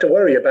didn't have to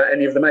worry about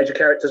any of the major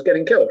characters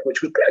getting killed,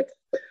 which was great.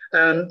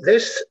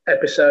 This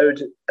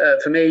episode,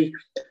 for me,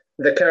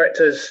 the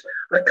characters,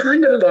 I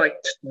kind of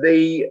liked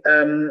the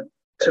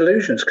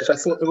Tellusians because I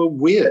thought they were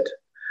weird.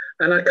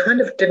 And I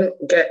kind of didn't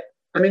get,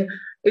 I mean,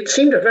 it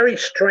seemed a very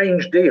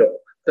strange deal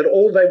that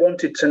all they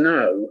wanted to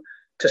know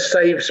to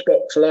save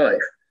Spock's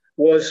life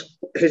was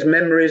his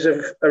memories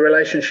of a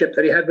relationship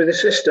that he had with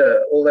his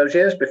sister all those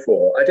years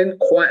before. I didn't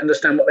quite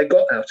understand what they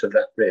got out of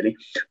that, really.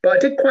 But I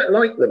did quite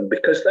like them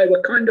because they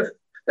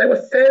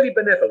were fairly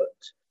benevolent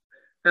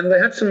and they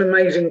had some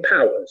amazing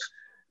powers.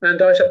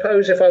 And I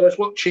suppose if I was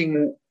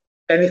watching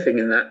anything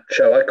in that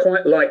show, I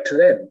quite liked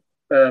them.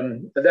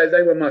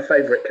 They were my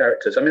favourite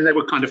characters. I mean, they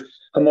were kind of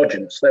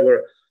homogenous.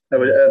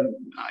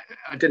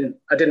 I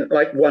didn't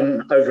like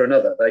one over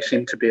another. They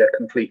seemed to be a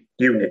complete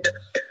unit.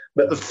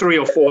 But the 3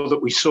 or 4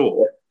 that we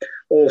saw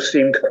all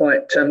seemed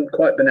quite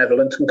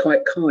benevolent and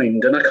quite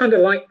kind. And I kind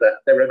of liked that.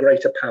 They were a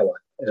greater power,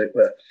 as it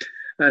were.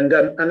 And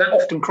that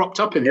often cropped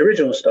up in the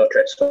original Star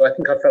Trek, so I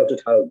think I felt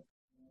at home.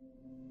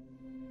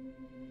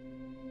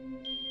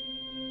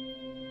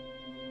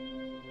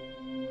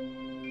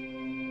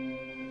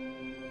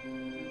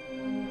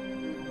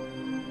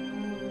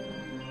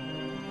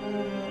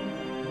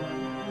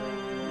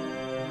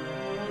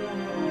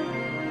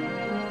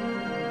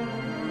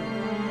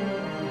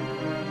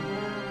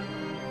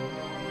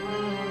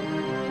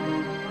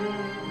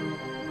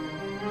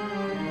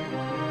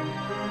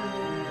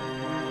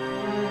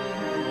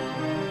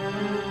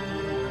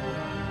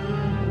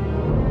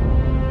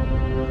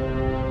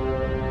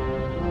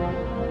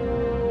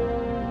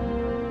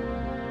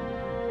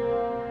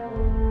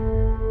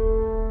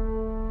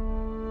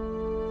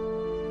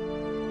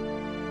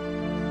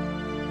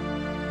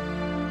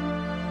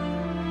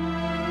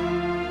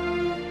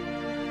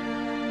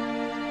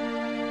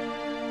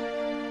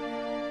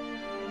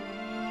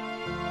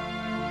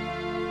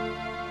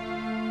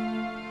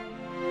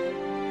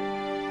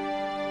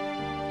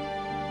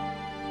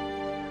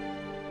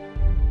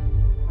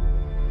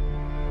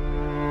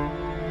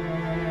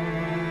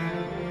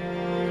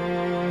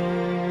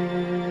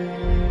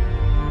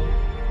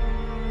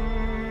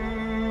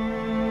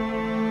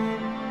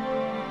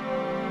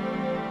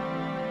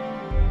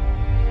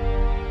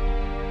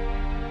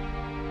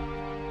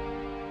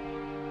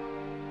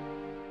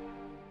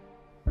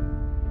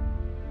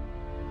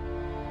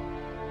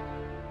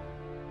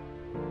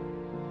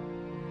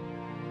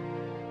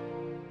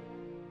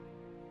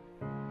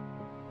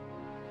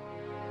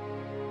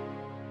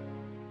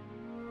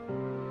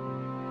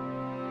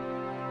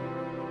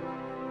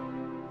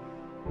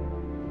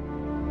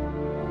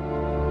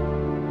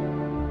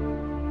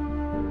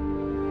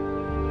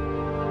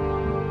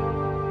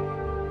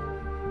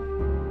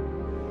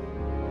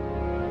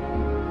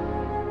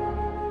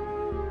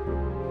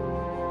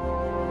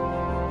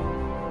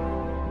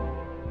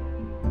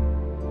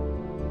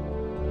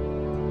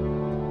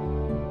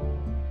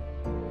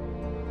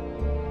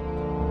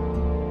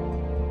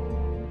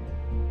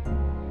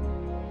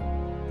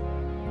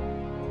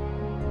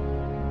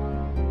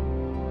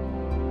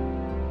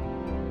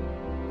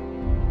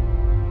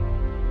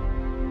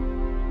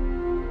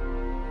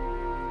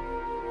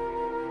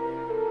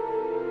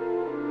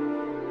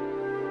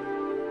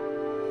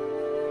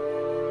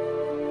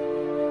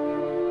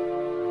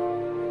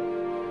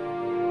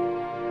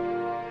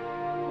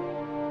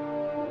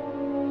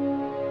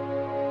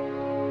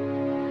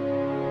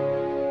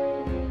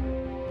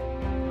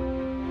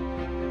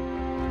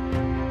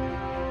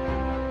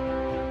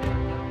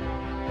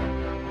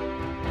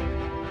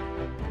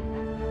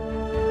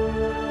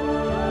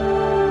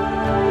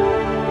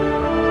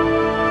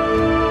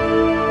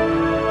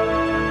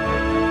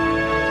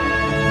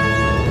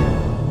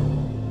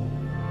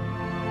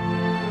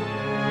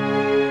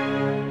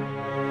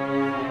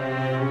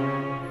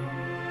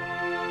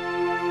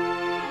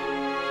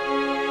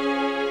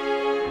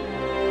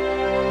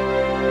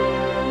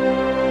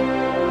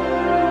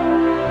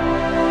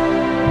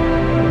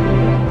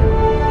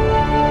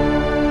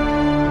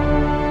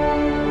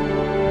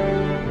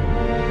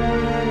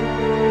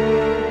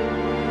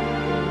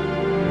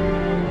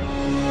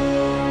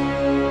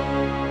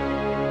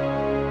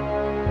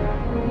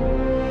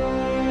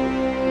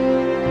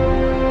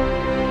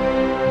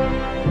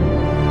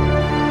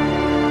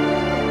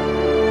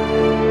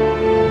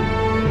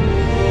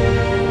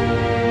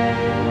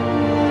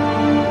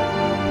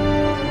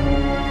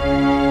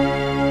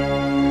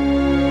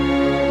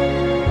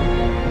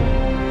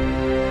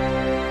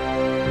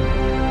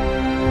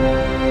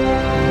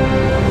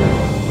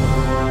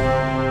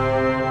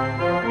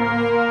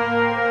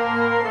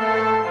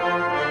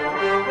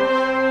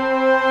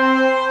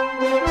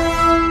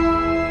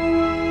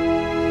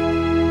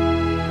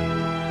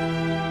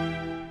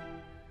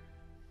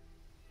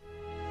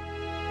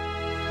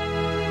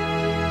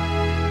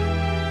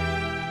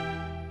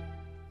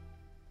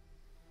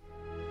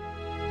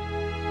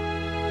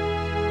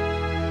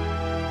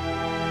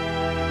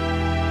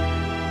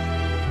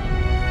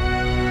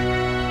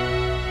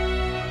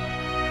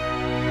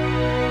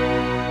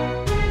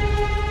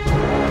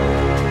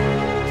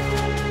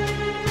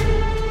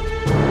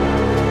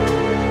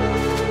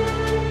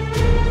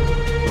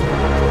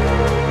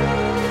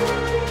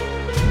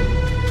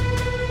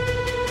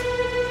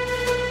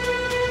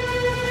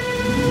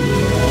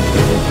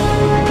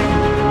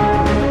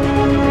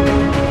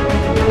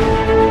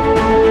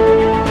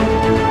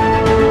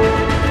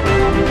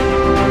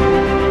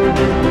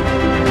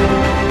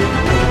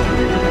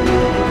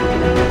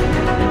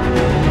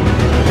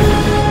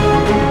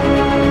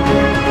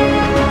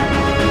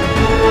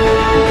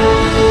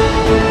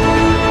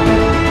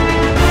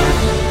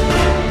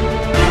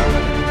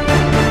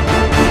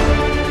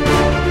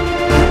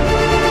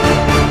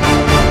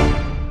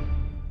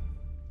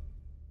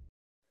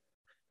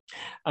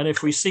 And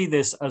if we see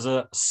this as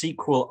a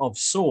sequel of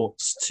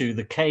sorts to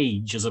The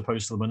Cage as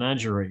opposed to The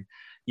Menagerie,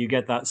 you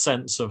get that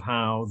sense of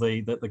how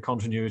the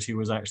continuity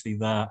was actually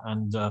there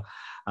and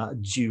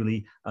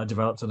duly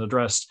developed and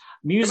addressed.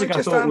 Music,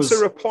 Can I just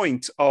answer a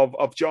point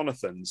of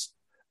Jonathan's?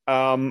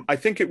 I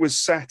think it was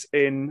set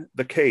in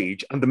The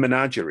Cage and The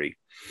Menagerie.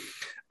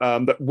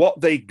 That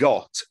what they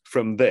got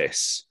from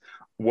this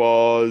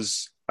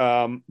was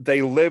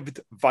they lived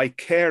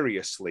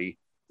vicariously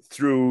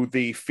through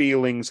the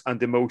feelings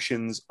and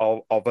emotions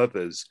of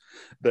others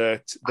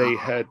that they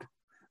had.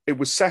 It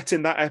was set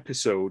in that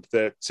episode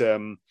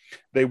that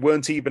they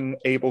weren't even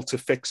able to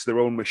fix their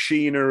own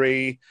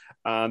machinery,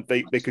 and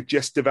they could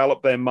just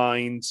develop their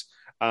minds,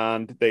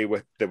 and they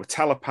were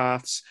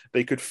telepaths.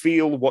 They could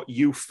feel what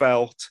you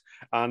felt,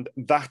 and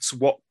that's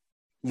what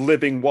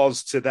living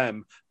was to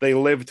them. They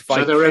lived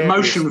vicariously. So they're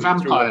emotion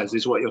vampires,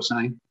 is what you're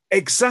saying?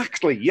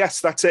 Exactly. Yes,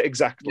 that's it.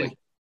 Exactly. Yeah.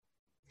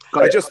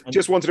 I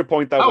just wanted to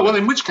point that out. Oh, well,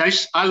 in which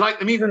case, I like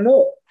them even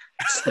more.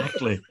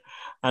 Exactly.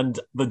 And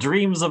the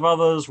dreams of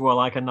others were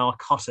like a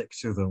narcotic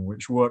to them,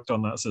 which worked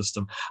on that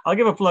system. I'll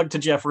give a plug to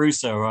Jeff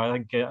Russo, who I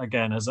think,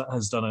 again, has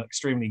done an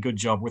extremely good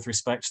job with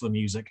respect to the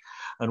music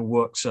and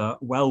worked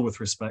well with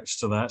respect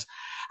to that.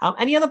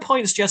 Any other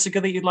points, Jessica,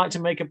 that you'd like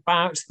to make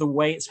about the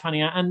way it's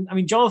panning out? And I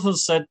mean, Jonathan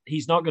said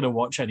he's not going to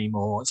watch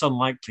anymore. It's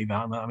unlikely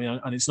that. I mean,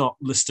 and it's not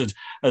listed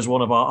as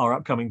one of our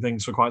upcoming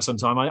things for quite some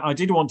time. I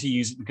did want to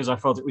use it because I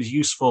felt it was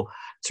useful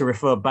to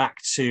refer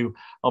back to,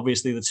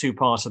 obviously, the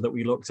two-parter that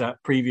we looked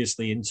at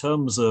previously in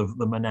terms of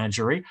The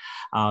Menagerie,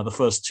 the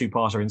first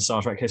two-parter in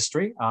Star Trek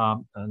history.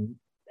 And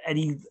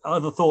any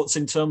other thoughts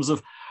in terms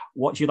of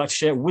what you'd like to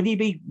share? Would he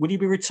be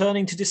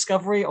returning to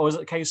Discovery, or is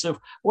it a case of,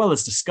 well,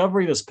 there's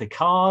Discovery, there's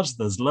Picard,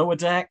 there's Lower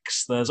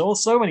Decks, there's all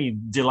so many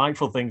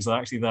delightful things that are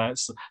actually there.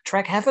 It's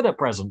Trek heaven at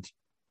present.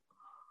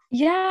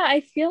 Yeah, I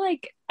feel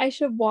like I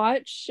should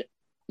watch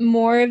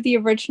more of the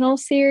original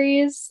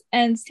series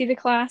and see the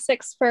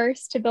classics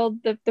first to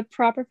build the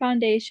proper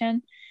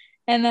foundation.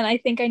 And then I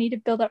think I need to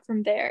build up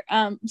from there.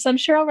 So I'm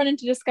sure I'll run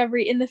into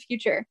Discovery in the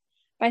future.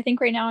 But I think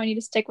right now I need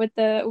to stick with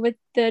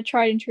the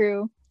tried and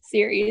true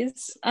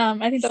series.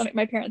 I think that'll make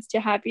my parents too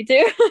happy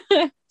too.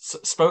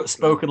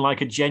 Spoken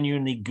like a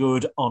genuinely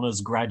good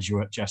honours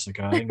graduate,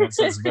 Jessica. I think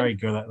that's very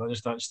good.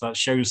 That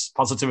shows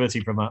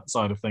positivity from that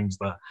side of things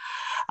there.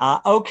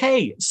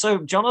 Okay, so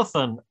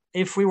Jonathan,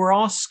 if we were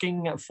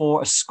asking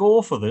for a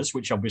score for this,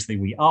 which obviously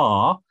we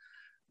are,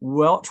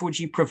 what would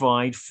you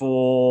provide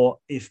for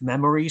If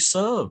Memory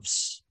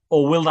Serves?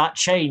 Or will that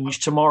change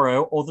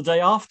tomorrow or the day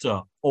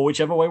after, or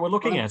whichever way we're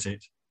looking at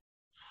it?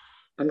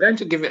 I'm going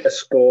to give it a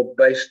score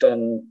based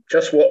on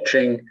just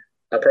watching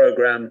a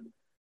program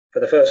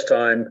for the first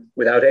time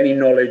without any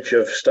knowledge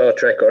of Star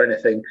Trek or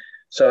anything.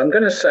 So I'm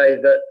going to say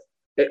that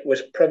it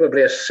was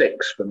probably a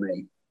 6 for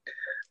me.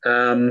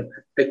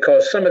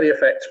 Because some of the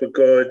effects were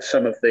good,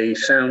 some of the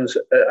sounds,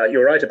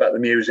 you're right about the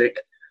music,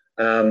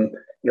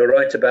 you're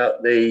right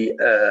about the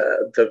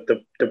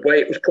way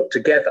it was put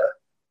together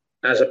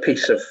as a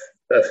piece of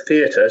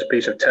theatre, as a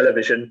piece of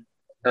television.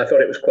 I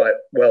thought it was quite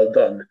well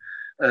done.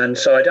 And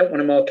so I don't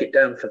want to mark it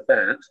down for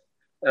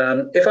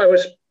that. If I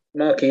was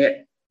marking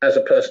it as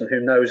a person who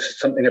knows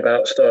something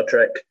about Star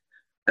Trek,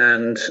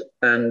 and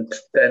then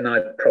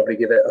I'd probably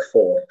give it a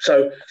 4.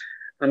 So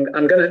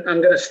I'm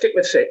gonna stick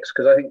with 6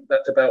 because I think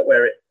that's about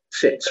where it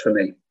sits for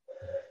me.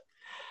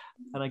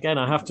 And again,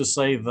 I have to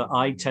say that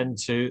I tend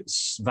to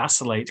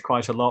vacillate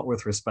quite a lot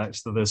with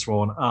respect to this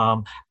one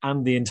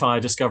and the entire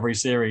Discovery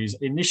series.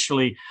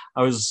 Initially,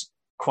 I was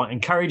quite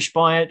encouraged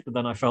by it, but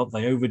then I felt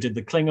they overdid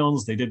the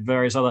Klingons. They did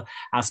various other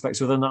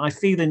aspects within that. I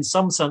feel in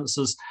some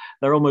senses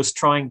they're almost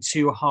trying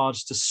too hard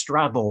to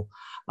straddle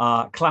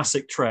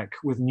classic Trek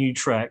with new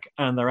Trek,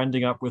 and they're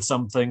ending up with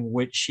something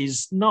which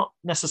is not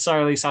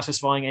necessarily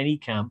satisfying any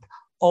camp.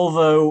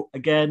 Although,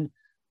 again,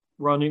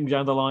 running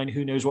down the line,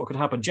 who knows what could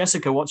happen.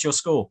 Jessica, what's your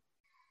score?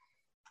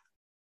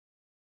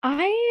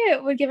 I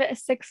would give it a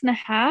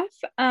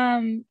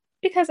 6.5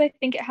 because I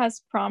think it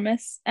has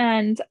promise,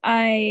 and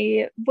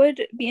I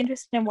would be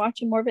interested in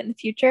watching more of it in the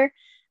future.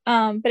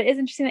 But it is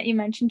interesting that you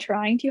mentioned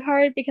trying too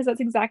hard, because that's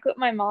exactly what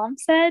my mom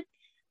said.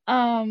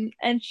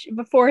 And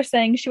before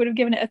saying she would have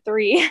given it a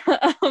 3.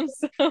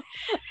 So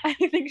I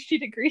think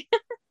she'd agree.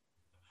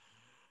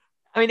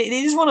 I mean, it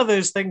is one of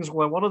those things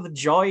where one of the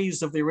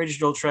joys of the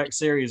original Trek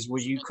series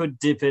was you could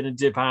dip in and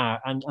dip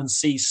out and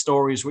see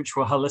stories which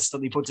were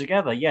holistically put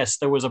together. Yes,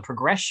 there was a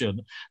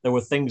progression. There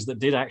were things that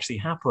did actually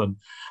happen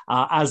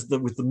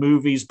with the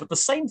movies, but the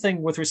same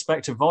thing with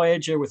respect to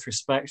Voyager, with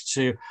respect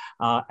to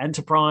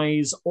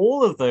Enterprise,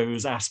 all of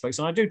those aspects.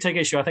 And I do take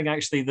issue. I think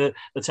actually the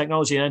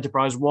technology in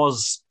Enterprise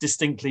was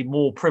distinctly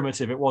more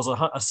primitive. It was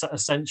a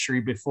century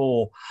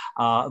before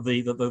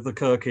the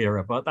Kirk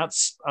era, but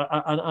that's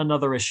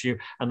another issue.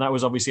 And that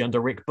was obviously under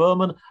Rick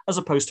Berman as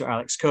opposed to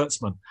Alex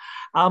Kurtzman.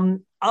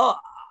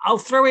 I'll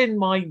throw in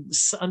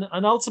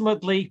and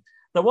ultimately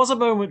there was a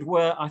moment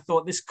where I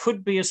thought this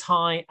could be as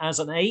high as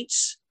an 8,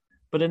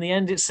 but in the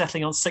end it's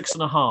settling on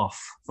 6.5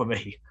 for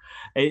me.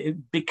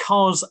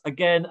 Because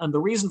again, and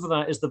the reason for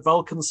that is the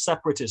Vulcan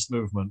separatist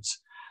movement.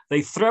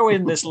 they throw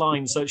in this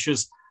line such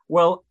as,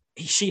 well,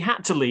 she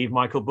had to leave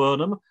Michael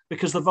Burnham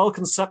because the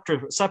Vulcan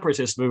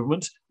separatist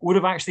movement would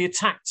have actually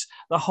attacked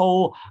the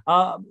whole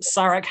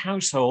Sarek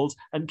household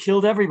and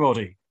killed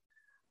everybody.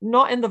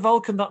 Not in the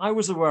Vulcan that I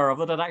was aware of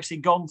that had actually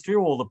gone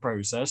through all the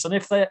process. And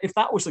if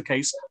that was the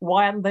case,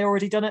 why hadn't they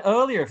already done it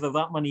earlier? If there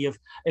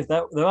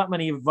were that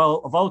many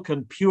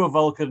Vulcan, pure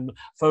Vulcan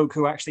folk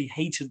who actually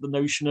hated the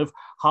notion of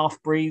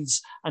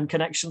half-breeds and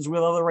connections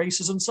with other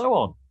races and so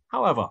on.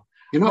 However,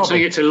 you're not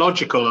saying it's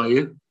illogical, are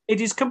you?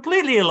 It is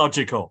completely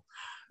illogical,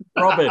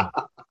 Robin.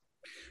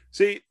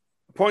 See,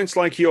 points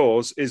like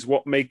yours is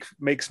what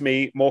makes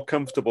me more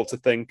comfortable to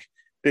think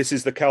this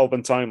is the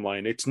Kelvin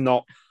timeline. It's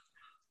not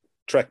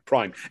Trek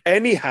Prime.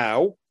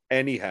 Anyhow,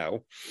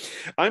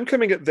 I'm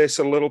coming at this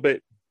a little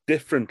bit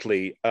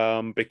differently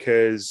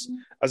because,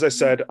 as I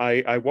said,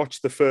 I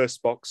watched the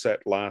first box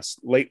set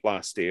late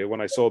last year when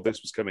I saw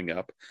this was coming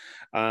up,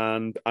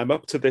 and I'm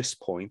up to this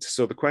point.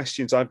 So the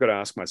questions I've got to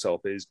ask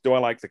myself is, do I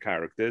like the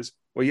characters?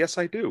 Well, yes,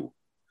 I do.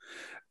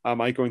 Am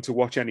I going to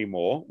watch any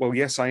more? Well,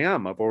 yes, I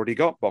am. I've already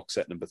got box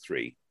set number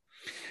 3.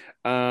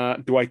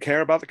 Do I care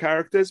about the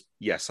characters?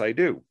 Yes, I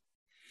do.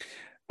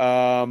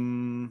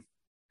 I'm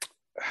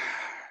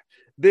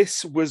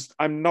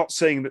not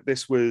saying that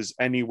this was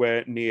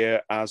anywhere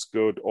near as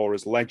good or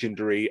as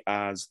legendary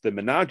as the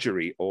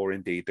Menagerie or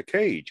indeed the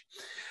Cage.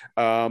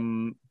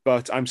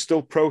 But I'm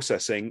still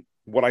processing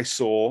what I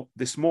saw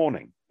this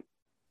morning.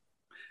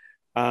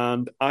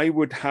 And I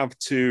would have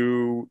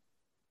to...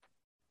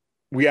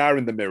 We are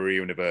in the mirror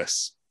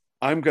universe.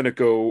 I'm going to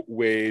go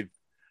with,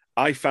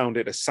 I found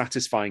it a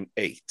satisfying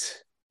 8.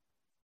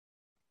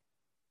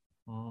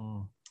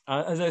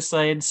 As I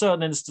say, in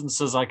certain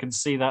instances, I can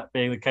see that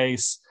being the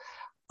case.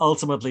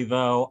 Ultimately,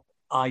 though,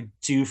 I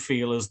do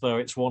feel as though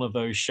it's one of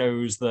those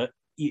shows that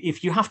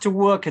if you have to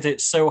work at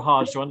it so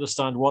hard to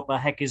understand what the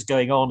heck is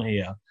going on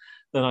here,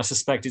 then I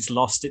suspect it's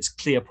lost its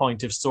clear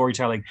point of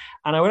storytelling.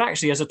 And I would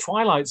actually, as a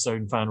Twilight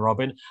Zone fan,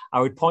 Robin,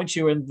 I would point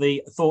you in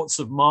the thoughts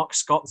of Mark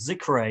Scott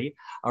Zickrey,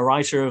 a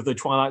writer of the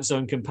Twilight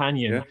Zone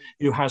Companion,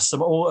 who has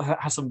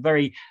some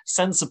very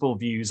sensible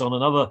views on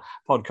another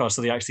podcast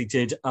that he actually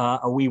did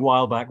a wee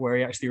while back, where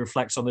he actually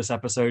reflects on this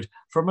episode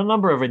from a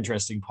number of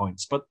interesting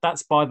points. But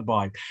that's by the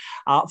by.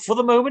 For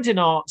the moment, in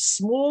our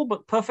small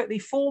but perfectly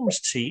formed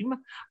team,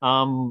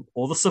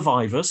 or the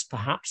survivors,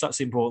 perhaps that's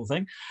the important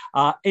thing,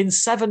 in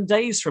 7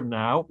 days from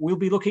now, we'll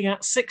be looking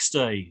at 6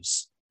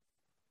 days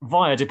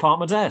via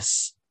Department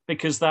S,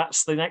 because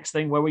that's the next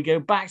thing where we go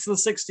back to the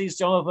 60s,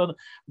 Jonathan,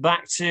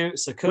 back to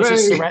Sir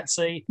Curtis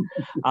Seretse,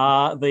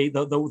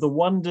 the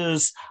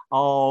wonders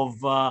of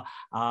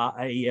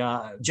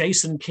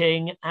Jason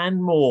King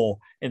and more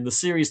in the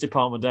series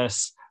Department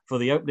S for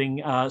the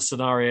opening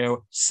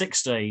scenario,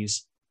 6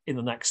 days in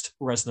the next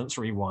Resonance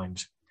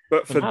Rewind.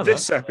 But for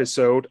this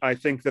episode, I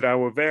think that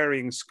our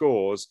varying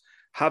scores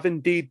have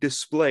indeed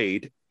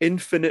displayed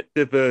infinite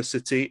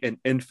diversity in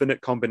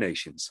infinite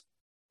combinations.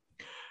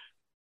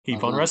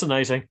 Keep on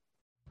resonating.